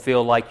better and don't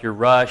feel like you're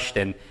rushed.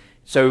 And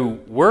so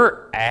we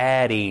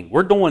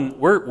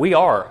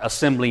are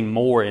assembling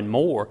more and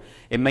more.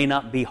 It may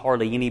not be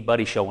hardly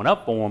anybody showing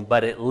up for them,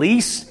 but at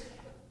least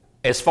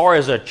as far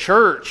as a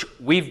church,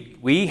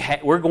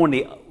 we're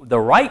going the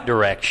right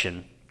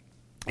direction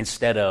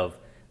instead of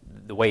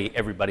the way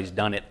everybody's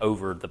done it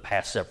over the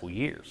past several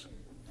years.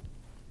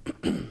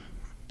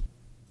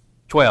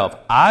 12.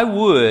 I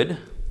would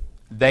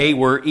they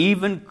were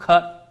even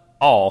cut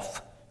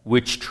off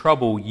which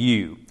trouble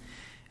you.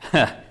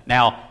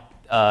 Now,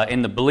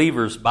 in the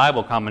Believer's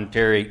Bible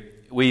Commentary,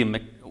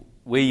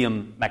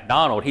 William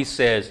MacDonald, he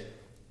says,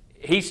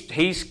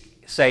 he's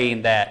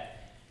saying that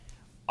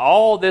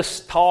all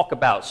this talk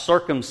about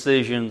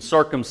circumcision,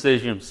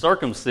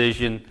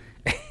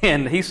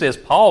 and he says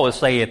Paul is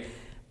saying,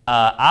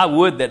 I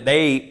would that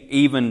they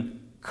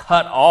even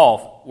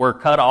were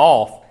cut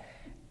off.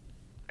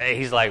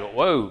 He's like,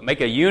 whoa, make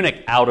a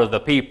eunuch out of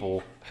the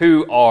people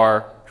who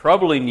are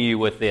troubling you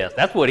with this.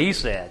 That's what he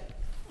said.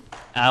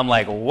 And I'm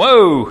like,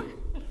 whoa.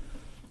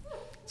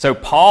 So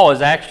Paul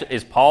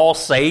is Paul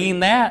saying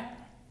that?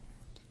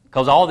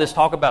 Because all this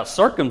talk about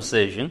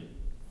circumcision.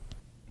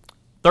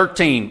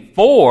 13,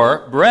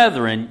 for,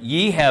 brethren,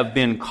 ye have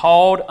been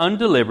called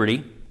unto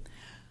liberty,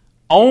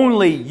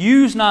 only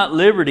use not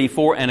liberty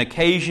for an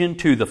occasion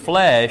to the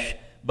flesh,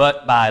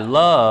 but by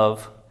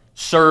love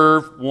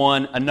serve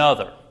one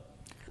another.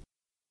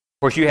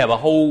 Of course, you have a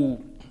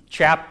whole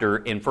chapter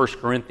in 1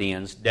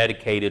 Corinthians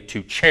dedicated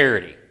to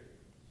charity,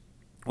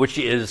 which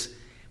is,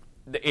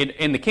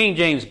 in the King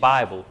James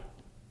Bible,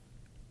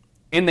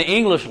 in the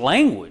English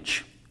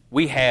language,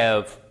 we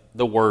have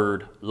the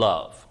word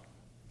love.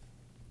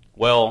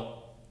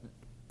 Well,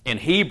 in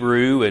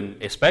Hebrew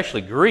and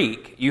especially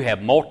Greek, you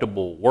have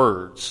multiple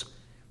words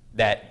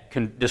that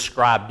can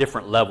describe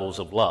different levels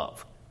of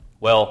love.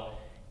 Well,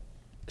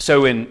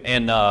 so in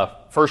 1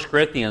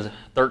 Corinthians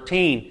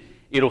 13,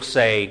 it'll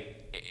say,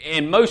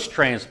 in most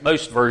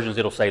versions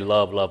it'll say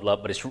love, love,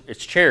 love, but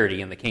it's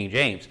charity in the King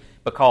James,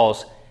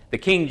 because the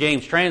King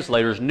James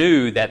translators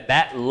knew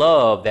that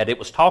love that it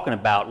was talking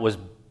about was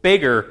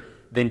bigger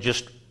than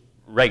just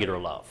regular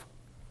love.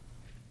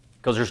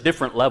 Because there's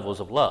different levels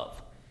of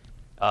love.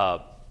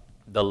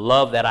 The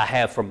love that I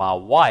have for my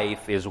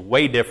wife is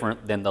way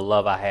different than the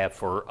love I have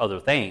for other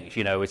things.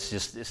 You know,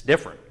 it's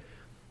different.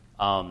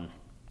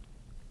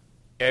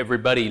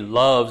 Everybody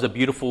loves a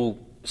beautiful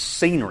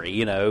scenery,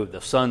 you know,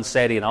 the sun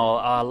setting and all.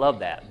 I love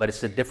that, but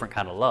it's a different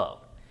kind of love.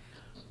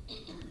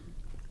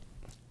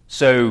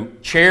 So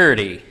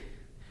charity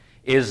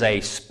is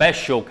a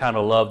special kind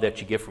of love that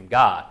you get from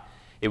God.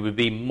 It would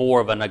be more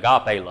of an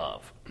agape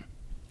love.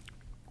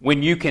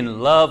 When you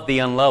can love the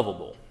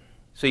unlovable.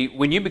 See,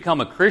 when you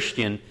become a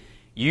Christian,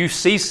 you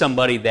see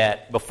somebody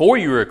that before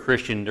you were a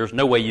Christian, there's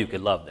no way you could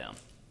love them.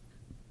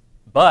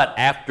 But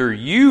after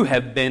you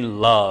have been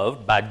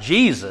loved by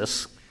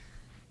Jesus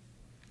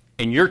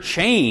and you're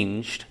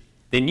changed,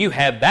 then you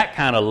have that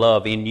kind of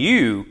love in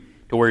you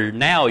to where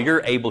now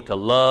you're able to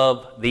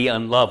love the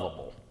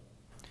unlovable.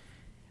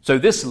 So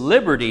this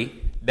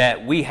liberty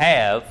that we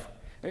have,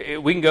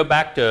 we can go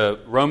back to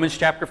Romans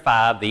chapter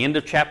 5, the end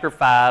of chapter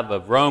 5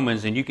 of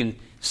Romans, and you can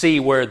see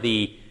where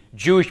the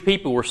Jewish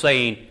people were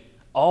saying,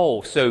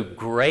 oh, so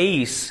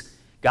grace,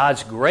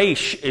 God's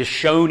grace is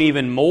shown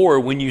even more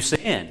when you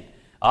sin.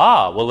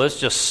 Well, let's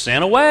just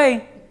sin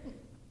away.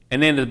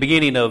 And then at the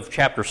beginning of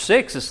chapter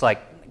 6, it's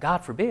like, God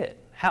forbid.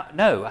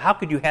 How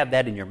could you have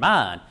that in your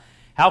mind?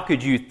 How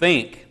could you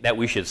think that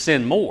we should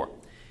sin more?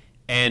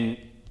 And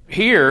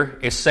here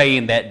it's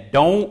saying that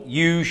don't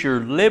use your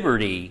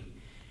liberty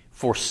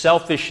for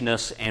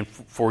selfishness and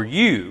for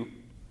you.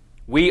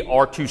 We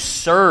are to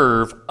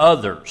serve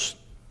others.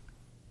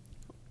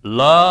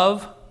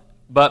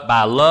 But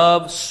by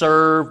love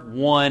serve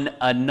one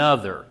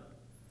another.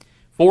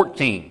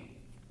 14.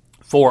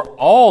 For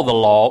all the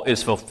law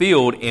is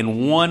fulfilled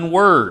in one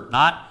word,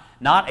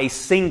 not a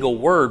single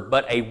word,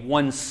 but a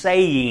one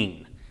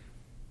saying.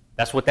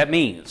 That's what that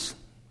means.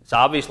 It's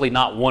obviously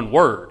not one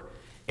word.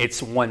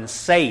 It's one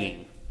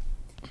saying.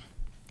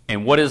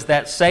 And what is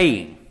that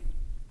saying?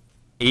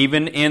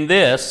 Even in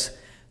this,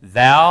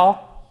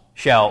 thou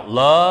shalt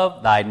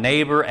love thy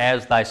neighbor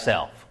as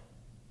thyself.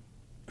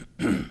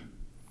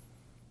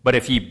 But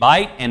if ye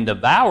bite and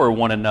devour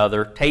one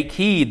another, take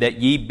heed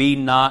that ye be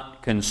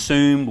not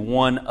consumed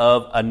one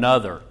of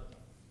another.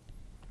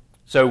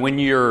 So when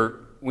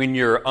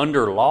you're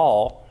under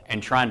law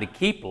and trying to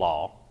keep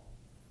law,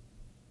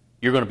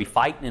 you're going to be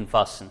fighting and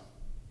fussing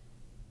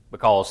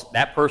because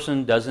that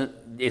person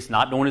is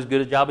not doing as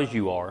good a job as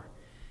you are.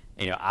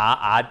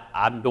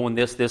 I'm doing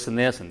this, and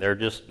this, and they're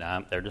just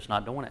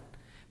not doing it.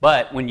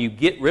 But when you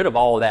get rid of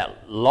all of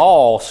that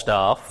law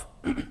stuff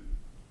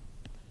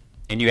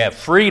and you have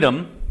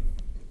freedom,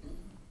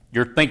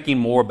 you're thinking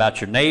more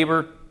about your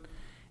neighbor,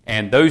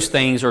 and those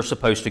things are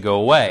supposed to go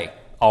away,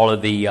 all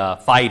of the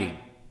fighting.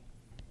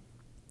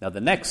 Now,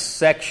 the next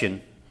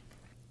section,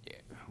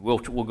 we'll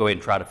go ahead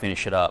and try to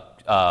finish it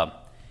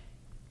up.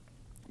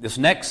 This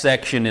next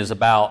section is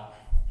about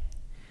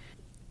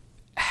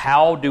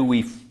how do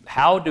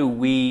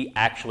we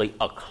actually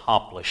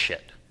accomplish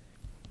it?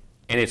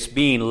 And it's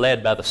being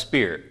led by the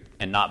Spirit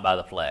and not by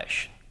the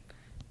flesh.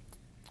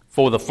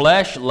 For the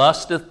flesh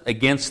lusteth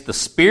against the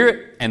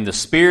Spirit, and the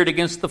Spirit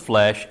against the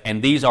flesh,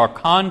 and these are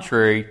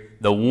contrary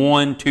the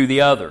one to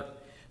the other,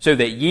 so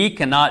that ye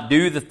cannot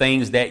do the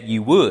things that ye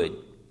would.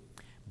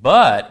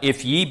 But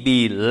if ye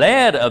be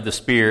led of the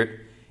Spirit,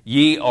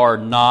 ye are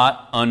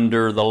not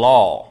under the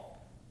law.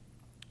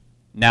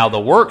 Now the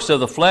works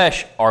of the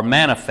flesh are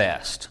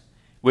manifest,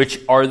 which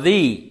are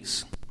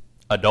these: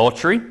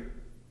 adultery,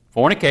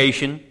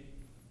 fornication,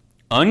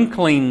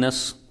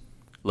 uncleanness,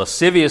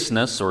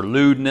 lasciviousness or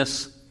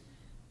lewdness.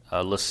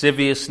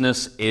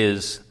 Lasciviousness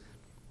is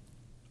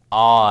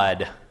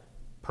odd,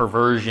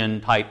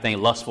 perversion type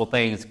thing, lustful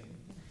things.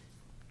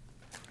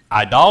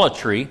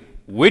 Idolatry,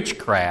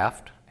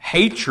 witchcraft,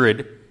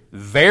 hatred,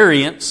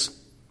 variance.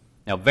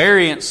 Now,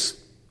 variance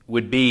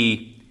would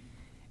be,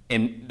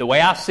 and the way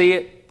I see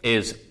it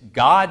is,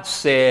 God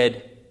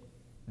said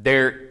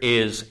there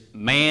is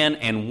man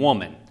and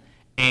woman,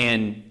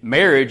 and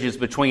marriage is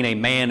between a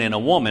man and a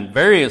woman.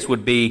 Variance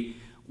would be,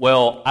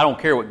 well, I don't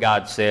care what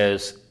God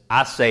says.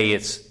 I say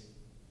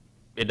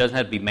it doesn't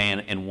have to be man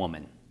and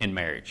woman in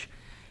marriage.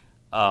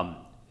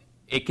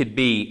 It could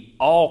be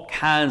all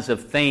kinds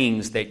of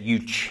things that you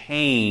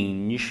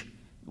change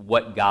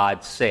what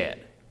God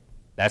said.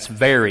 That's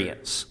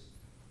variance.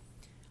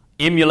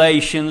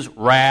 Emulations,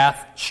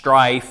 wrath,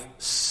 strife,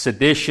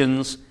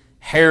 seditions,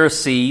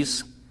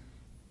 heresies,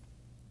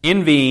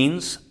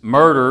 envyings,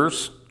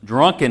 murders,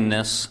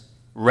 drunkenness,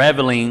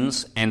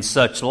 revelings, and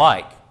such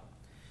like.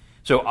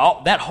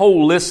 So that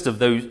whole list of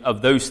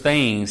those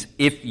things,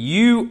 if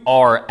you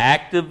are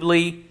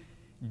actively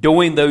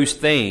doing those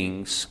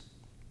things,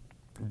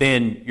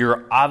 then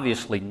you're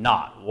obviously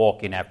not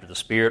walking after the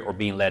Spirit or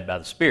being led by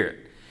the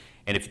Spirit.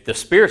 And if the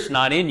Spirit's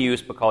not in you,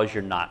 it's because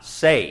you're not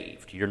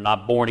saved. You're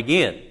not born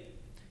again.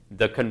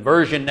 The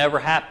conversion never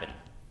happened.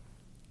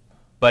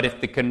 But if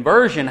the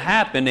conversion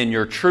happened and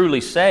you're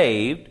truly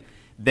saved,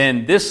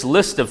 then this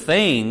list of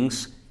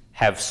things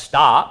have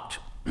stopped.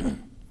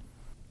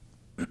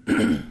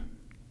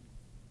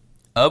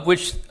 Of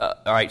which,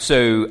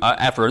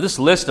 after this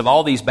list of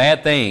all these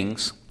bad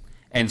things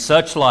and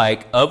such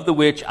like, of the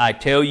which I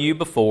tell you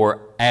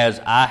before,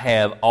 as I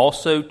have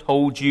also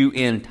told you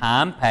in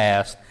time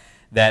past,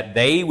 that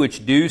they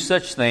which do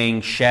such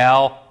things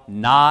shall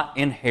not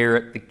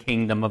inherit the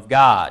kingdom of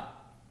God.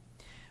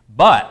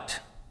 But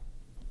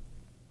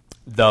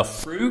the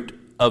fruit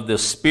of the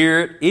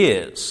Spirit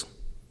is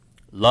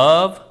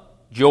love,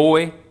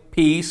 joy,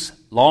 peace,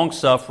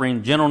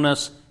 long-suffering,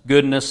 gentleness,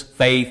 goodness,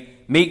 faith,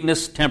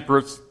 meekness,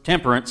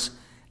 temperance.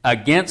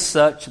 Against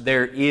such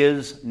there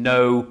is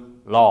no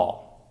law.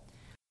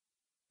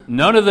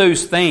 None of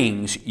those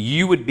things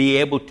you would be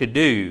able to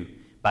do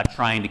by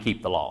trying to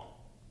keep the law.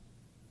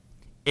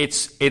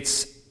 It's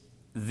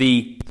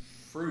the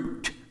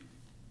fruit,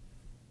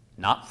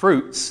 not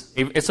fruits.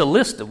 It's a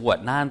list of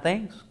 9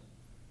 things?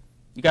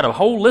 You got a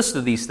whole list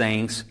of these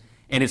things,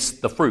 and it's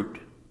the fruit.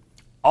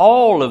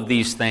 All of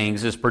these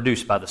things is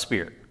produced by the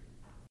Spirit.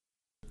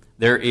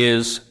 There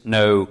is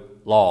no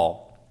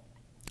law.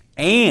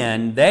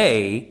 And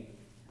they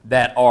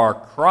that are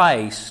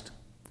Christ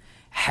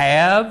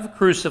have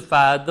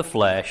crucified the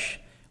flesh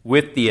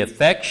with the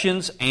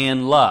affections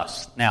and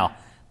lusts. Now,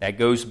 that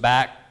goes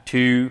back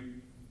to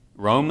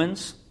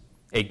Romans.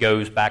 It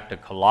goes back to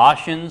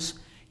Colossians.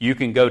 You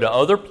can go to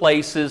other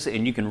places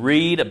and you can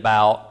read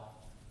about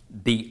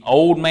the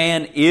old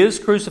man is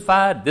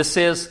crucified. This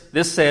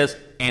says,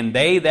 and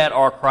they that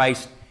are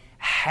Christ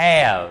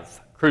have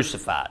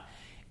crucified.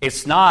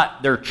 It's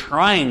not they're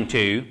trying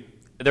to,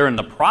 they're in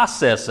the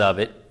process of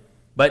it,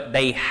 but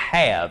they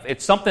have.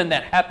 It's something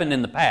that happened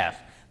in the past.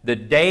 The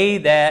day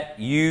that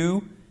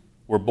you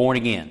were born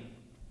again,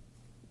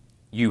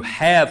 you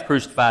have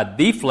crucified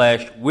the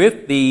flesh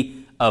with the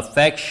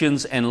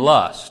affections and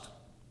lust.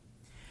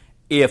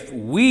 If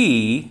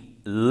we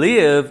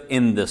live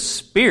in the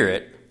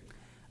Spirit,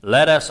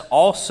 let us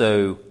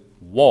also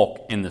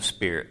walk in the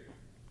Spirit.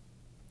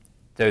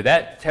 So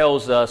that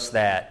tells us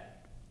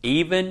that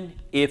even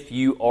if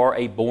you are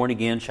a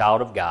born-again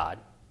child of God,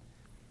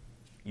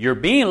 you're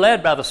being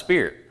led by the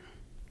Spirit,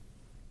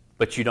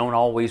 but you don't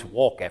always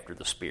walk after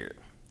the Spirit.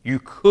 You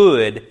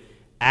could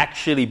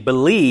actually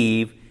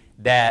believe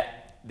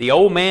that the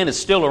old man is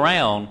still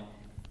around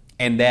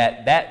and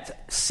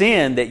that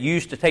sin that you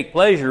used to take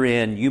pleasure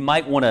in, you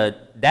might want to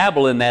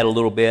dabble in that a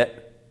little bit,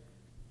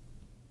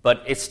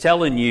 but it's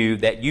telling you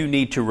that you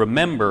need to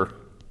remember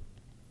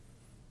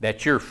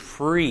that you're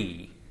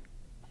free.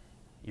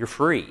 You're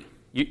free.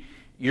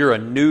 You're a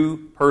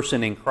new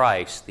person in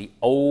Christ. The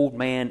old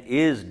man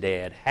is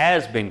dead,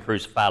 has been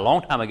crucified a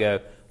long time ago.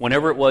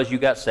 Whenever it was you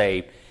got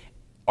saved,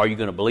 are you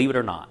going to believe it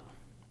or not?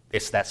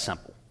 It's that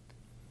simple.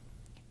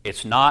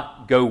 It's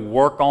not go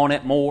work on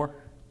it more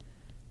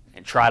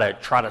and try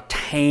to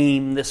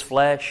tame this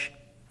flesh.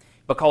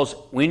 Because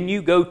when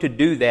you go to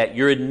do that,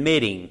 you're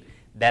admitting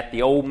that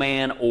the old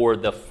man or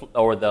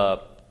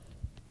the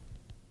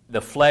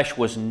flesh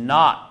was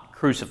not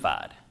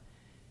crucified.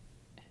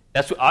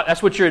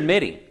 That's what you're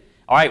admitting.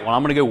 All right, well,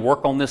 I'm going to go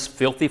work on this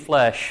filthy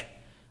flesh.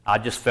 I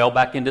just fell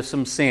back into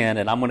some sin,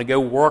 and I'm going to go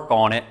work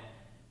on it.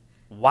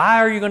 Why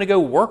are you going to go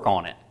work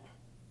on it?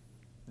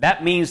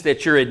 That means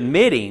that you're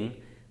admitting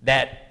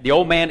that the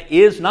old man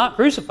is not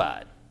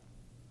crucified.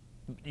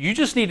 You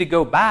just need to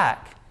go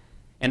back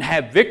and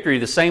have victory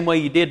the same way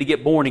you did to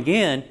get born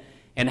again,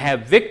 and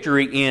have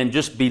victory in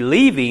just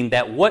believing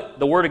that what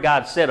the Word of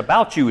God said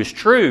about you is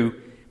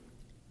true,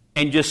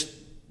 and just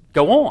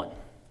go on.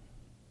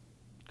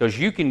 Because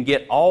you can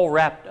get all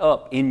wrapped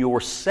up in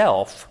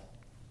yourself.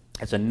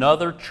 It's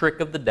another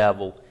trick of the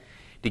devil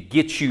to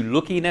get you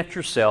looking at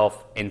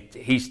yourself, and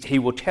he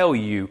will tell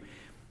you,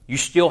 you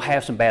still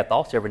have some bad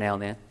thoughts every now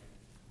and then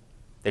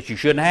that you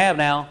shouldn't have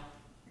now.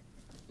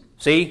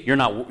 See, you're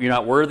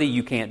not worthy,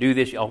 you can't do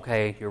this.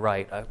 Okay, you're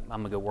right, I'm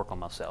going to go work on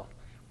myself.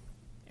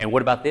 And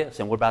what about this?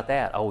 And what about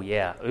that? Oh,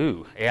 yeah,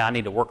 I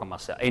need to work on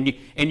myself. And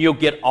you'll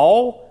get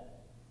all,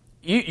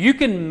 you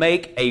can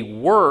make a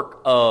work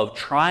of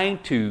trying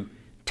to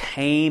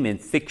tame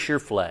and fix your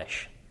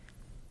flesh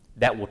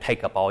that will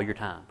take up all your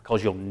time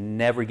because you'll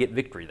never get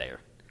victory there.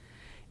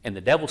 And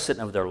the devil's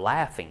sitting over there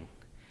laughing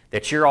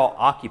that you're all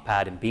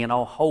occupied in being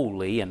all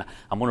holy, and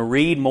I'm going to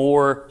read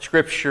more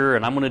scripture,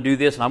 and I'm going to do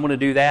this, and I'm going to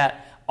do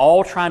that,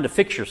 all trying to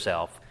fix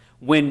yourself,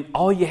 when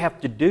all you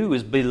have to do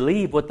is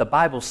believe what the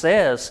Bible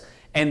says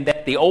and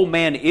that the old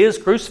man is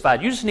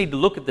crucified. You just need to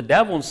look at the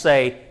devil and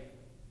say,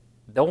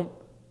 the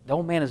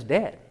old man is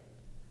dead.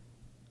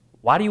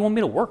 Why do you want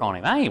me to work on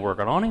him? I ain't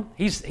working on him.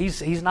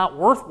 He's not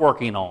worth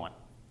working on.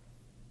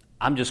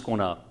 I'm going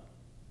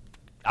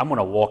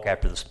to walk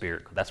after the Spirit,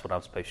 because that's what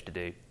I'm supposed to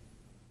do.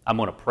 I'm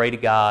going to pray to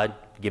God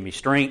to give me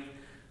strength.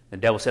 The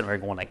devil's sitting there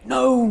going like,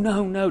 no,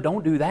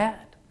 don't do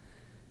that.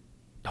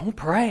 Don't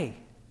pray.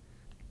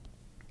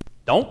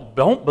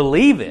 Don't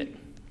believe it.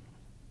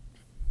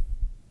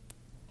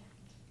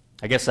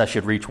 I guess I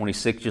should read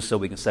 26 just so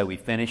we can say we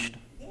finished.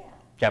 Yeah.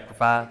 Chapter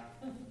 5.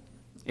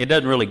 It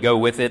doesn't really go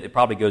with it. It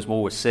probably goes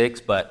more with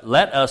 6. But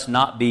let us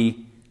not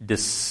be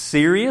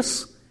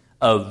serious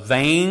of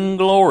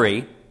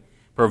vainglory,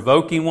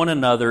 provoking one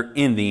another,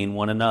 envying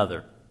one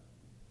another.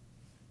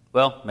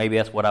 Well, maybe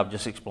that's what I've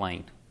just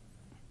explained.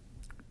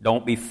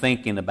 Don't be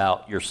thinking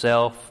about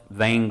yourself,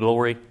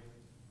 vainglory,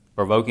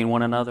 provoking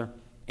one another,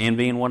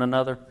 envying one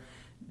another.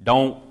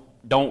 Don't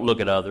look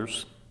at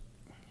others.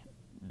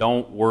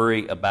 Don't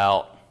worry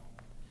about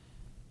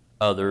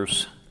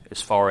others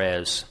as far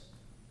as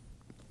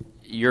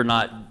you're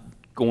not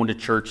going to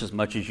church as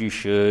much as you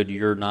should.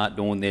 You're not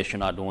doing this. You're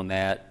not doing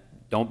that.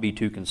 Don't be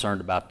too concerned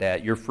about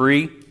that. You're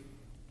free.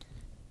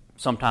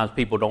 Sometimes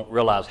people don't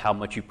realize how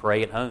much you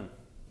pray at home.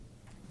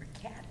 We're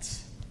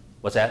cats.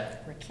 What's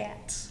that? We're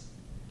cats.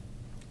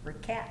 We're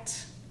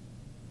cats,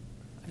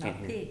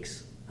 not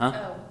pigs. Huh?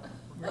 Oh.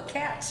 We're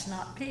cats,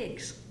 not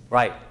pigs.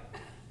 Right.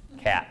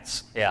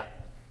 Cats. Yeah.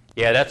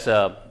 Yeah, that's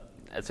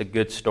a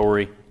good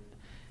story.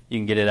 You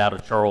can get it out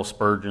of Charles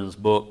Spurgeon's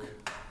book,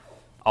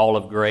 All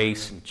of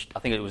Grace. I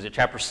think it was at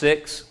chapter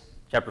 6,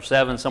 chapter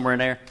 7, somewhere in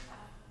there,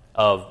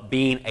 of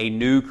being a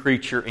new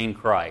creature in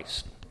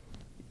Christ.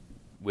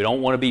 We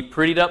don't want to be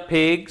prettied up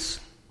pigs,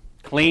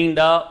 cleaned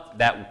up,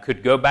 that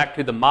could go back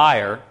to the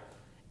mire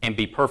and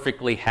be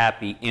perfectly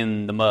happy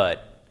in the mud.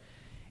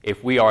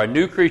 If we are a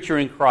new creature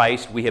in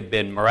Christ, we have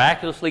been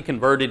miraculously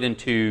converted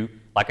into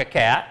like a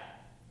cat,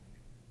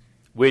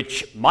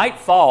 which might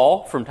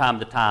fall from time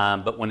to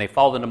time, but when they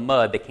fall in the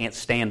mud, they can't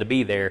stand to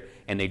be there,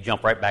 and they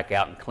jump right back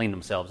out and clean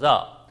themselves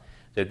up.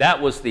 So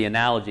that was the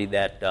analogy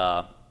that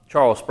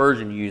Charles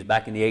Spurgeon used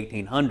back in the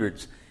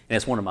 1800s, and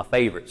it's one of my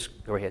favorites.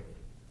 Go ahead.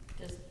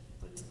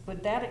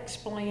 Would that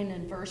explain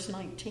in verse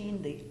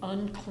 19 the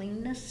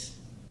uncleanness?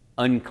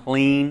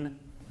 Unclean?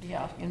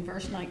 Yeah, in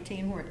verse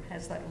 19 where it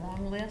has that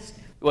long list.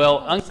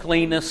 Well,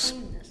 uncleanness,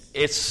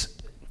 it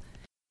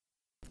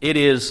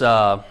is,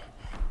 as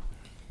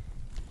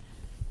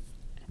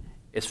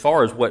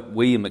far as what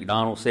William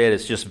MacDonald said,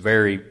 it's just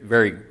very,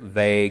 very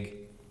vague,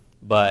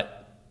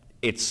 but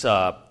it's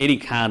any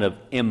kind of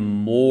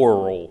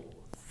immoral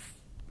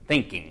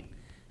thinking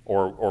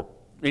or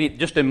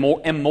just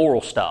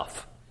immoral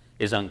stuff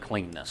is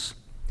uncleanness.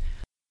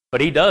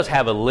 But he does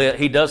have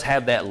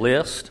that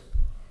list.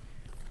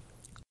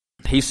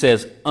 He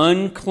says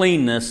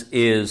uncleanness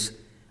is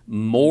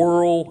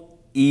moral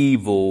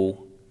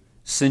evil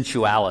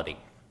sensuality.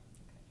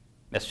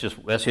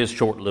 That's his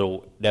short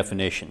little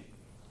definition.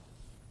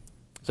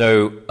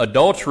 So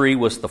adultery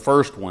was the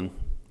first one,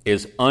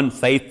 is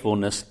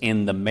unfaithfulness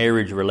in the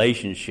marriage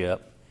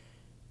relationship.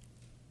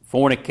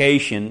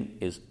 Fornication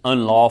is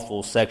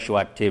unlawful sexual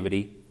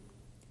activity.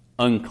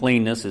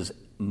 Uncleanness is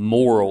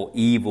moral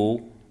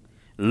evil.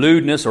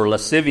 Lewdness or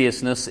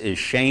lasciviousness is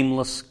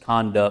shameless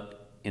conduct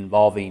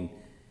involving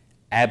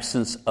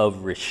absence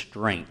of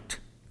restraint.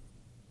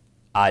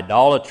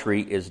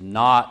 Idolatry is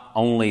not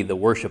only the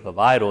worship of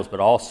idols, but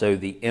also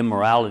the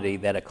immorality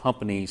that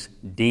accompanies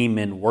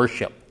demon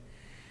worship.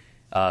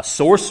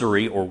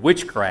 Sorcery or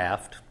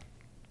witchcraft,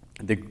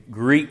 the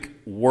Greek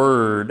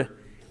word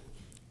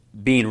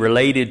being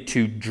related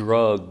to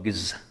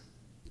drugs.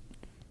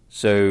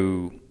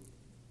 So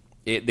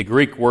the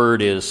Greek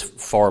word is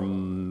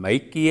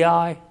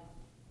pharmakia,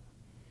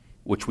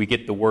 which we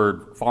get the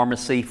word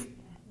pharmacy.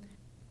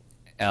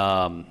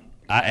 And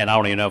I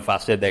don't even know if I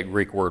said that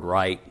Greek word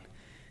right.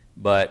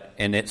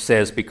 And it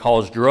says,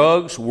 because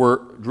drugs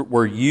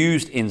were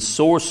used in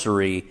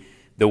sorcery,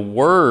 the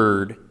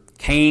word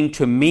came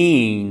to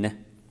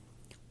mean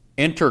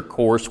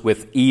intercourse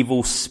with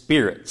evil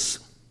spirits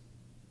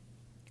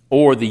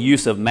or the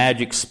use of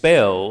magic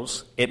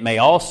spells. It may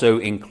also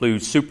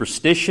include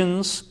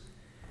superstitions,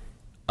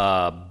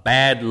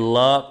 bad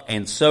luck,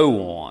 and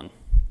so on.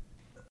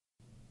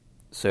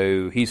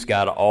 So he's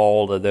got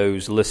all of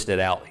those listed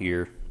out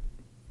here.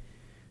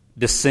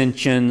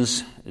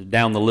 Dissensions,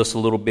 down the list a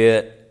little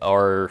bit,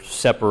 are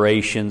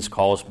separations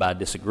caused by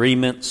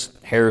disagreements,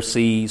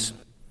 heresies,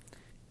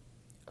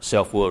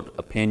 self-willed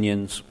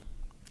opinions.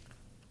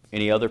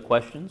 Any other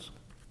questions?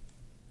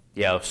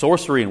 Yeah,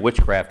 sorcery and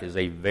witchcraft is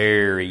a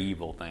very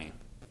evil thing.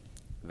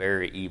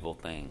 Very evil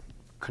thing.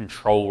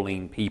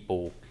 Controlling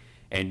people,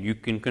 and you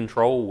can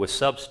control with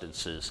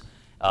substances.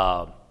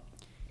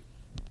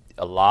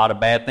 A lot of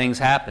bad things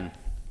happen.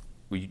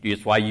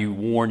 It's why you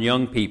warn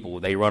young people.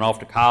 They run off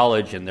to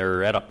college and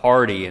they're at a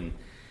party and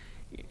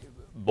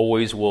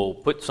boys will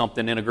put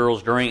something in a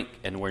girl's drink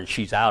and when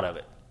she's out of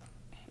it,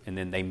 and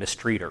then they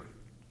mistreat her.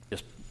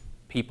 Just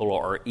people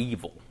are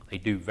evil. They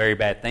do very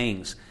bad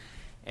things,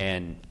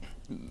 and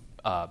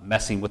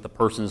messing with a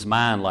person's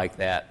mind like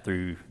that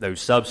through those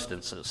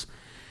substances.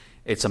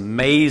 It's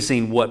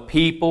amazing what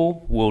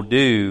people will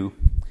do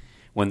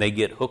when they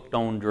get hooked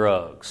on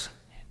drugs.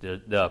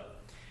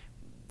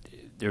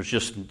 There's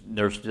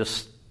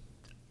just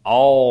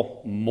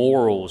all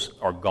morals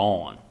are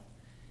gone.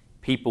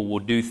 People will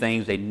do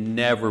things they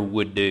never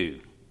would do.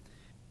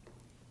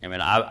 I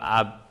mean,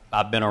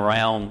 I've been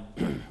around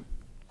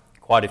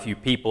quite a few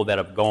people that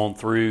have gone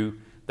through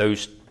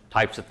those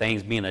types of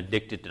things, being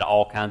addicted to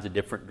all kinds of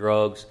different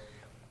drugs.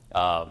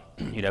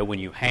 When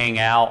you hang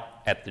out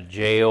at the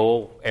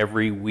jail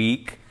every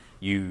week,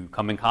 you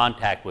come in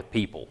contact with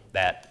people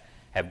that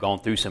have gone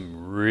through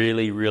some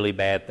really, really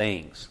bad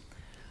things.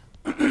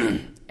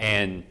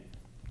 And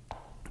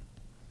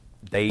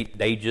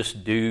they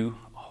just do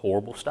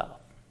horrible stuff.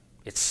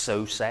 It's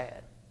so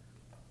sad.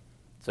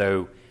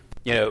 So,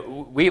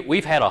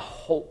 we've had a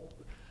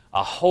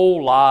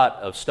whole lot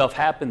of stuff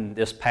happen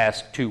this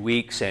past 2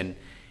 weeks, and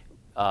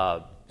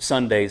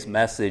Sunday's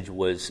message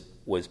was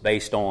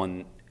based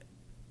on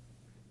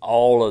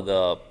all of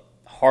the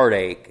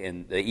heartache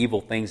and the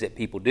evil things that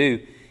people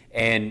do.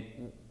 And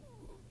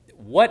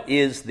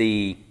what's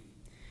the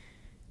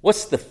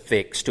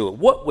fix to it?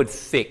 What would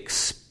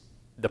fix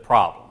the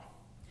problem?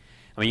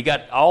 I mean, you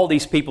got all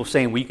these people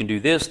saying, well, you can do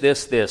this,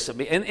 this, this. I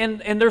mean,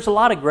 and there's a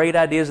lot of great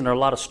ideas and there are a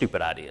lot of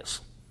stupid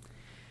ideas.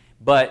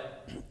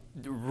 But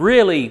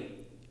really,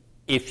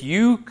 if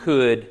you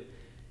could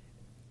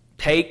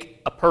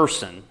take a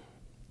person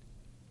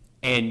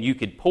and you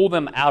could pull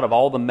them out of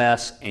all the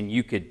mess and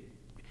you could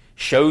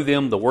show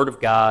them the Word of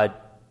God,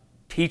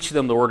 teach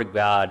them the Word of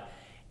God,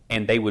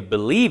 and they would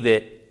believe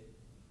it,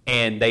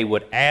 and they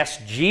would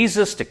ask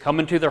Jesus to come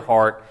into their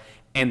heart,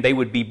 and they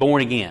would be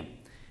born again.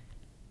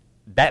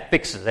 That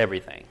fixes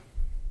everything.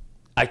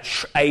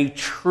 A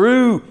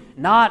true,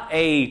 not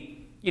a,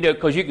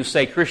 because you can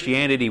say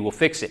Christianity will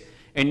fix it.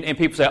 And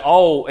people say,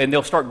 oh, and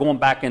they'll start going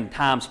back in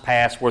times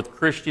past where the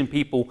Christian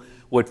people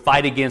would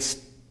fight against,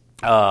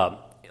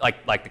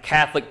 like the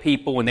Catholic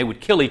people, and they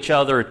would kill each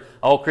other.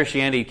 Oh,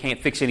 Christianity can't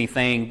fix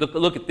anything.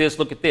 Look at this,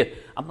 look at this.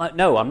 I'm like,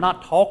 no, I'm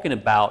not talking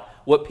about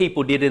what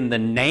people did in the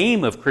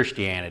name of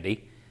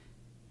Christianity.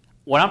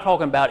 What I'm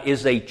talking about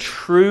is a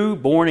true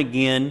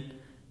born-again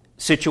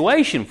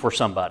situation for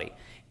somebody.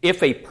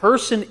 If a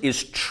person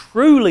is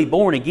truly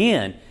born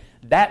again,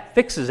 that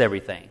fixes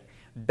everything.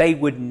 They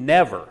would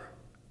never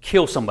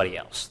kill somebody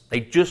else. They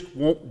just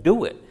won't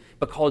do it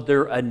because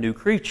they're a new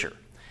creature.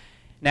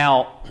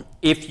 Now,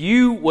 if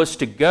you was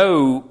to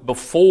go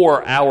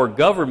before our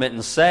government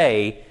and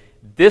say,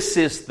 this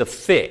is the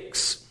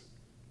fix,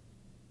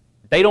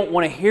 they don't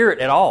want to hear it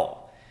at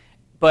all.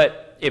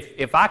 But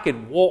if I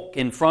could walk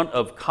in front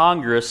of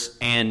Congress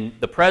and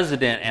the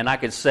president and I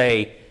could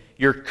say,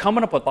 you're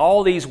coming up with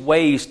all these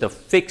ways to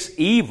fix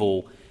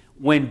evil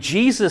when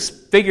Jesus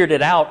figured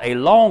it out a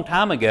long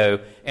time ago,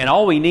 and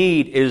all we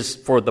need is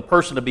for the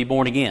person to be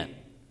born again.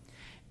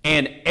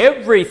 And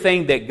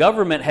everything that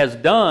government has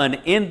done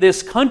in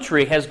this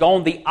country has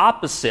gone the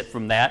opposite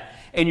from that,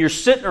 and you're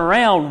sitting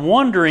around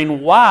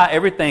wondering why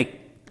everything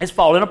is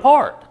falling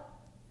apart.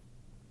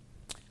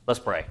 Let's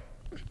pray.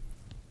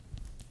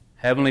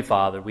 Heavenly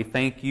Father, we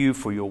thank you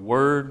for your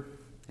word,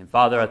 and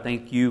Father, I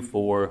thank you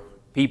for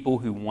people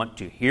who want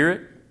to hear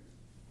it,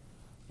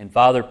 and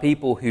Father,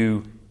 people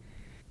who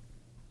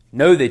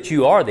know that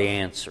you are the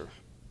answer.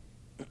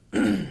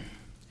 And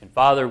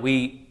Father,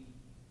 we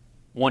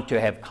want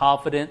to have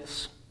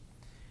confidence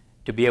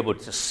to be able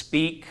to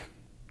speak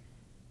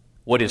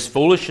what is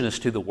foolishness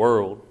to the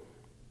world.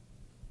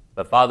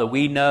 But Father,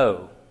 we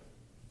know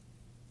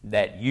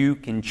that you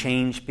can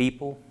change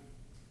people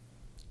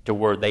to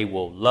where they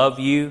will love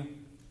you,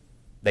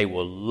 they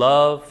will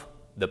love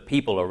the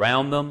people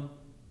around them,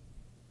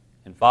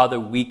 and Father,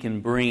 we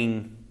can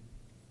bring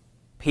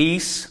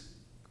peace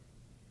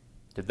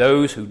to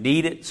those who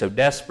need it so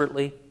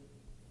desperately,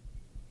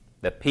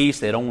 the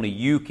peace that only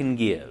you can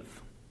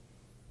give.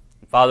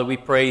 And Father, we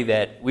pray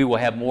that we will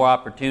have more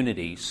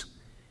opportunities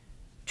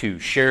to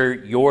share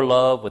your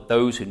love with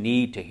those who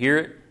need to hear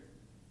it.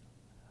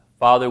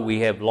 Father, we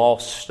have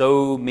lost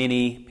so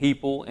many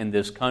people in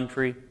this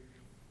country,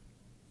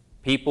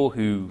 people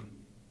who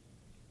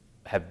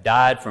have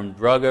died from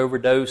drug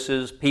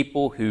overdoses,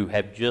 people who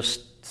have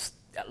just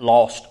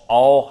lost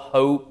all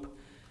hope.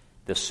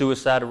 The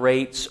suicide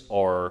rates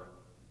are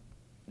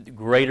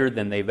greater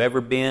than they've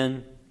ever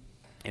been.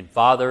 And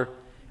Father,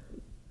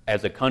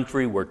 as a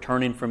country, we're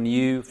turning from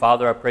you.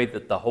 Father, I pray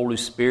that the Holy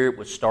Spirit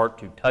would start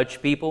to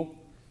touch people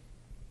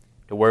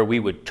to where we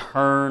would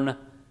turn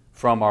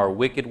from our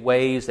wicked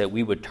ways, that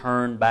we would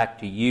turn back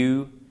to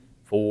you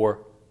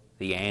for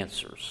the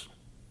answers.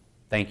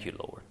 Thank you,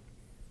 Lord.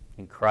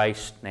 In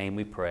Christ's name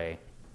we pray.